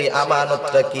বলেন, সেই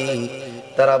আমানতটা কি?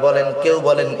 তারা বলেন, কেউ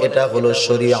বলেন এটা হলো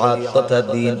শরীয়ত তথা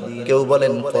দ্বীন, কেউ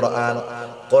বলেন কোরআন।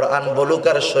 কোরআন বলুক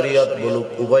আর শরীয়ত বলুক,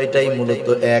 উভয়টাই মূলত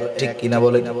এক। ঠিক কিনা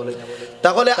বলেন?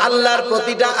 তাহলে আল্লাহর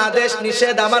প্রতিটা আদেশ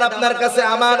নিষেধ আমার আপনার কাছে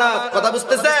আমানত। কথা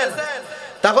বুঝতেছেন?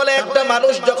 তাহলে একটা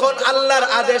মানুষ যখন আল্লাহর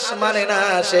আদেশ মানে না,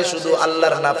 সে শুধু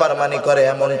আল্লাহর নাফরমানি করে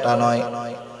এমনটা নয়,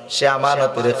 সে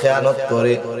আমানতের খেয়ানত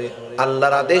করে।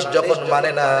 আল্লাহর আদেশ যখন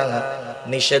মানে না,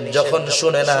 নিষেধ যখন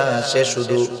শুনে না, সে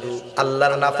শুধু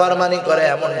আল্লাহর নাফরমানি করে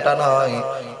এমনটা নয়,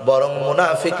 বরং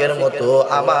মুনাফিকের মতো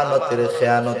আমানতের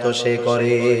খেয়ানত সে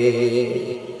করে।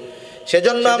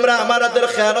 সেজন্য আমরা আমানতের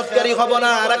খেয়ানতকারী হব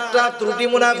না। আরেকটা ত্রুটি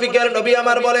মুনাফিকের, নবী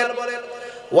আমার বলেন,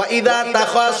 ওয়া ইযা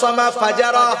তাখাসামা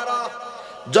ফাজারা,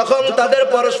 যখন তাদের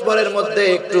পরস্পরের মধ্যে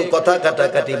একটু কথা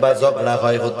কাটাকাটি বা ঝগড়া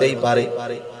হয়, হতেই পারে,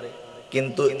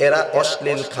 কিন্তু এরা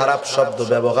অশ্লীল খারাপ শব্দ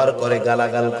ব্যবহার করে,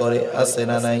 গালাগাল করে, আছে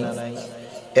না নাই?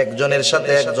 একজনের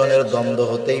সাথে একজনের দ্বন্দ্ব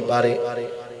হতেই পারে,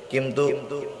 কিন্তু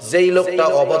যেই লোকটা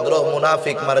অভদ্র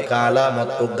মুনাফিক মার্কা আলামত,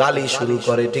 ও গালি শুরু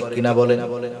করে। ঠিক কিনা বলেন?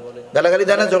 গালাগালি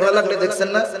দেয় না? ঝগড়া লাগলে দেখছেন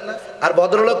না? আর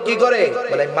ভদ্রলোক কি করে?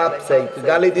 বলে, মাপ চাই, তুই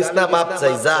গালি দিস না, মাপ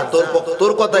চাই, যা,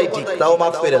 তোর কথাই ঠিক, তাও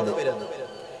মাফ করে দে।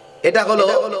 এটা হলো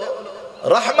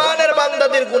রহমানের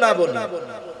বান্দাদের গুণাবলী।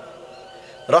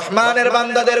 রহমানের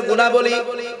বান্দাদের গুণাবলী,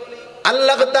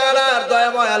 আল্লাহ তাআলার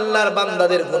দয়াময় আল্লাহর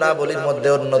বান্দাদের গুণাবলীর মধ্যে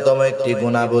অন্যতম একটি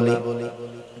গুণাবলী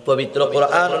পবিত্র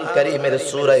কোরআনুল কারীমের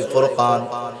সূরা ফুরকান,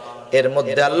 এর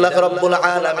মধ্যে আল্লাহ রাব্বুল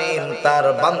আলামিন তার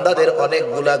বান্দাদের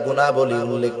অনেকগুলা গুণাবলী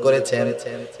উল্লেখ করেছেন।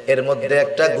 এর মধ্যে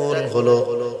একটা গুণ হলো,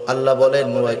 আল্লাহ বলেন,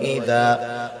 ওয়া ইযা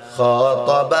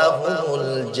খাতাবাহুমুল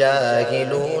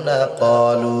জাহিলুনা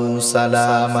ক্বালু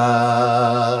সালামা।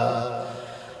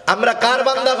 আমরা কার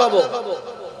বান্দা হব?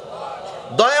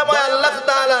 দয়াময় আল্লাহ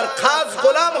তাআলার খাস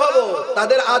গোলাম হব।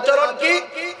 তাদের আচরণ কি?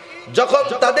 যখন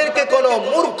তাদেরকে কোন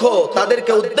মূর্খ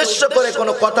তাদেরকে উদ্দেশ্য করে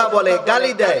কোনো কথা বলে,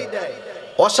 গালি দেয়,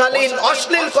 অশালীন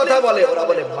অশ্লীল কথা বলে, ওরা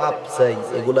বলে, মাপ চাই,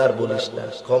 এগুলার বলিস না,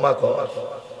 ক্ষমা কর।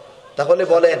 তাহলে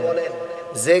বলেন,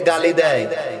 যে গালি দেয়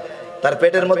তার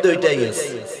পেটের মধ্যে ওইটাই আছে।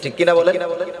 ঠিক কিনা বলেন?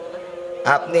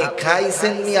 আপনি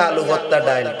খাইছেন নি আলু ভর্তা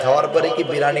ডাল, খাওয়ার পরে কি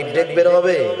বিরিয়ানির ডেক বের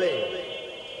হবে?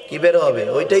 কি বের হবে?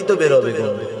 ওইটাই তো বের হবে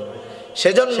গন্ধ।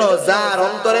 সেজন্য যার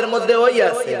অন্তরের মধ্যে ওই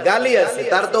আছে, গালি আছে,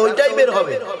 তার তো ওইটাই বের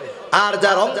হবে। আর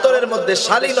যার অন্তরের মধ্যে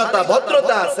শালীনতা,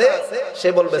 ভদ্রতা আছে, সে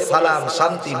বলবে সালাম,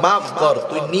 শান্তি, মাফ কর,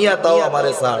 তুই নিয়া তাও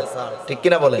আমারে ছাড়। ঠিক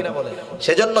কিনা বলেন?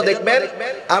 সেজন্য দেখবেন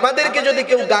আমাদেরকে যদি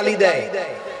কেউ গালি দেয়,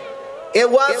 এ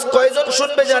ওয়াজ কয়জন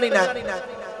শুনবে জানি না,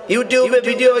 ইউটিউবে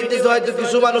ভিডিও হইতেছে, হয়তো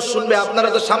কিছু মানুষ শুনবে, আপনারা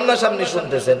তো সামনাসামনি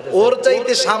শুনতেছেন, ওর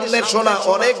চাইতে সামনের শোনা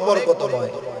অনেক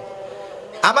বরকতময়।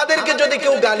 আমাদেরকে যদি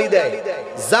কেউ গালি দেয়,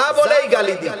 যা বলেই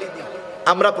গালি দিই,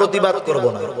 আমরা প্রতিবাদ করব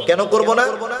না। কেন করব না?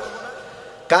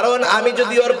 কারণ আমি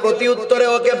যদি ওর প্রতি উত্তরে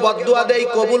ওকে বদদুয়া দেই,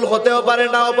 কবুল হতেও পারে,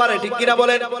 নাও পারে। ঠিক কিনা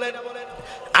বলেন?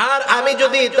 আর আমি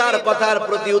যদি তার কথার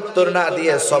প্রতি উত্তর না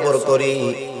দিয়ে সবর করি,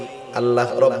 আল্লাহ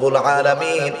রব্বুল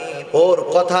আলামিন ওর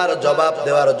কথার জবাব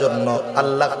দেওয়ার জন্য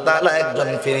আল্লাহ তাআলা একজন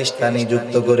ফেরেশতা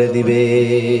নিযুক্ত করে দিবে।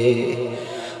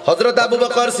 হযরত আবু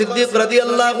বকর সিদ্দিক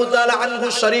রাদিয়াল্লাহু তাআলা আনহু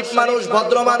শরীফ মানুষ,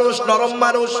 ভদ্র মানুষ, নরম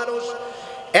মানুষ।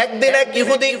 একদিন এক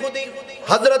ইহুদি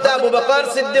হযরত আবু বকর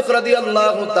সিদ্দিক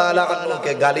রাদিয়াল্লাহু তাআলা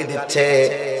আনহুকে গালি দিচ্ছে।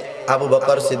 আবু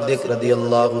বকর সিদ্দিক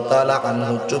রাদিয়াল্লাহু তাআলা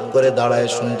আনহু চুপ করে দাঁড়ায়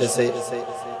শুনতেছে।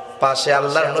 পাশে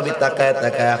আল্লাহর নবী তাকায়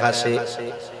তাকায় হাসে।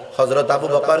 হযরত আবু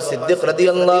বকর সিদ্দিক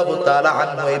রাদিয়াল্লাহু তাআলা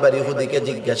আনহু এবার ইহুদিকে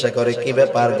জিজ্ঞাসা করে, কি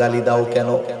ব্যাপার, গালি দাও কেন?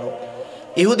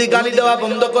 ইহুদি গালি দেওয়া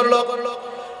বন্ধ করলো।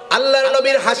 আল্লাহর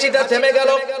নবীর হাসিটা থেমে গেল।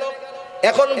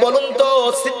 এখন বলুন তো,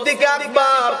 সিদ্দিক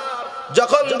আকবর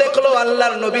যখন দেখলো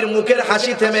আল্লাহর নবীর মুখের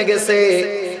হাসি থেমে গেছে,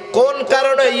 কোন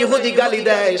কারণে ইহুদি গালি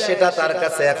দেয় সেটা তার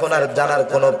কাছে এখন আর জানার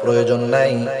কোনো প্রয়োজন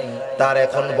নাই। তার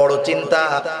এখন বড় চিন্তা,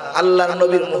 আল্লাহর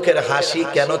নবীর মুখের হাসি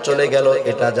কেন চলে গেল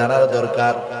এটা জানার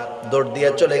দরকার। দৌড় দিয়ে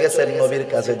চলে গেছেন নবীর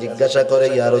কাছে, জিজ্ঞাসা করে,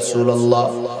 ইয়া রাসূলুল্লাহ,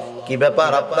 কি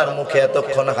ব্যাপার, আপনার মুখে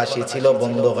এতক্ষণ হাসি ছিল,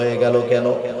 বন্ধ হয়ে গেল কেন?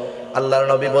 আল্লাহর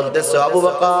নবী বলতেছে, আবু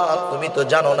বকর, তুমি তো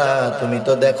জানো না, তুমি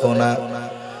তো দেখো না,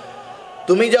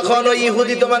 তুমি যখন ওই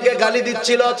ইহুদি তোমাকে গালি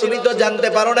দিচ্ছিল, তুমি তো জানতে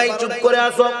পারো নাই, চুপ করে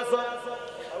আসো।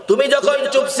 তুমি যখন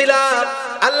চুপ ছিলা,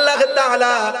 আল্লাহ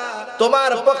তাআলা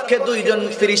তোমার পক্ষে দুইজন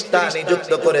ফেরেশতা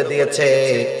নিযুক্ত করে দিয়েছে।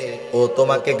 ও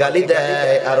তোমাকে গালি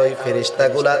দেয়, আর ওই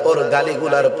ফেরেশতাগুলা ওর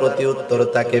গালিগুলার প্রতি উত্তর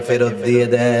তাকে ফেরত দিয়ে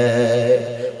দেয়।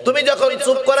 তুমি যখন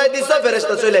চুপ করাই দিছো,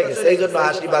 ফেরেশতা চলে গেছে, এই জন্য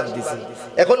হাসি বাদ দিছি।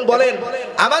 এখন বলেন,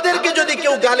 আমাদেরকে যদি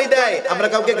কেউ গালি দেয়, আমরা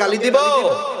কাউকে গালি দিব?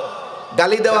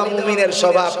 গালি দেওয়া মুমিনের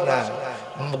স্বভাব না,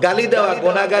 গালি দেওয়া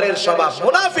গুনাহগারের স্বভাব,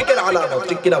 মুনাফিকের আলামত।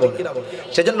 ঠিক কিনা বলেন?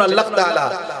 সেজন্য আল্লাহ তাআলা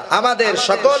আমাদের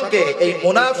সকলকে এই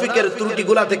মুনাফিকের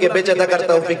ত্রুটিগুলা থেকে বেঁচে থাকার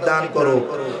তৌফিক দান করুক।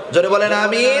 জোরে বলেন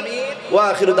আমিন। ওয়া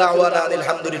আখিরু দাওয়ানা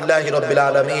আলহামদুলিল্লাহি রাব্বিল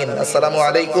আলামিন। আসসালামু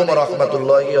আলাইকুম ওয়া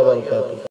রাহমাতুল্লাহি ওয়া বারাকাতুহু।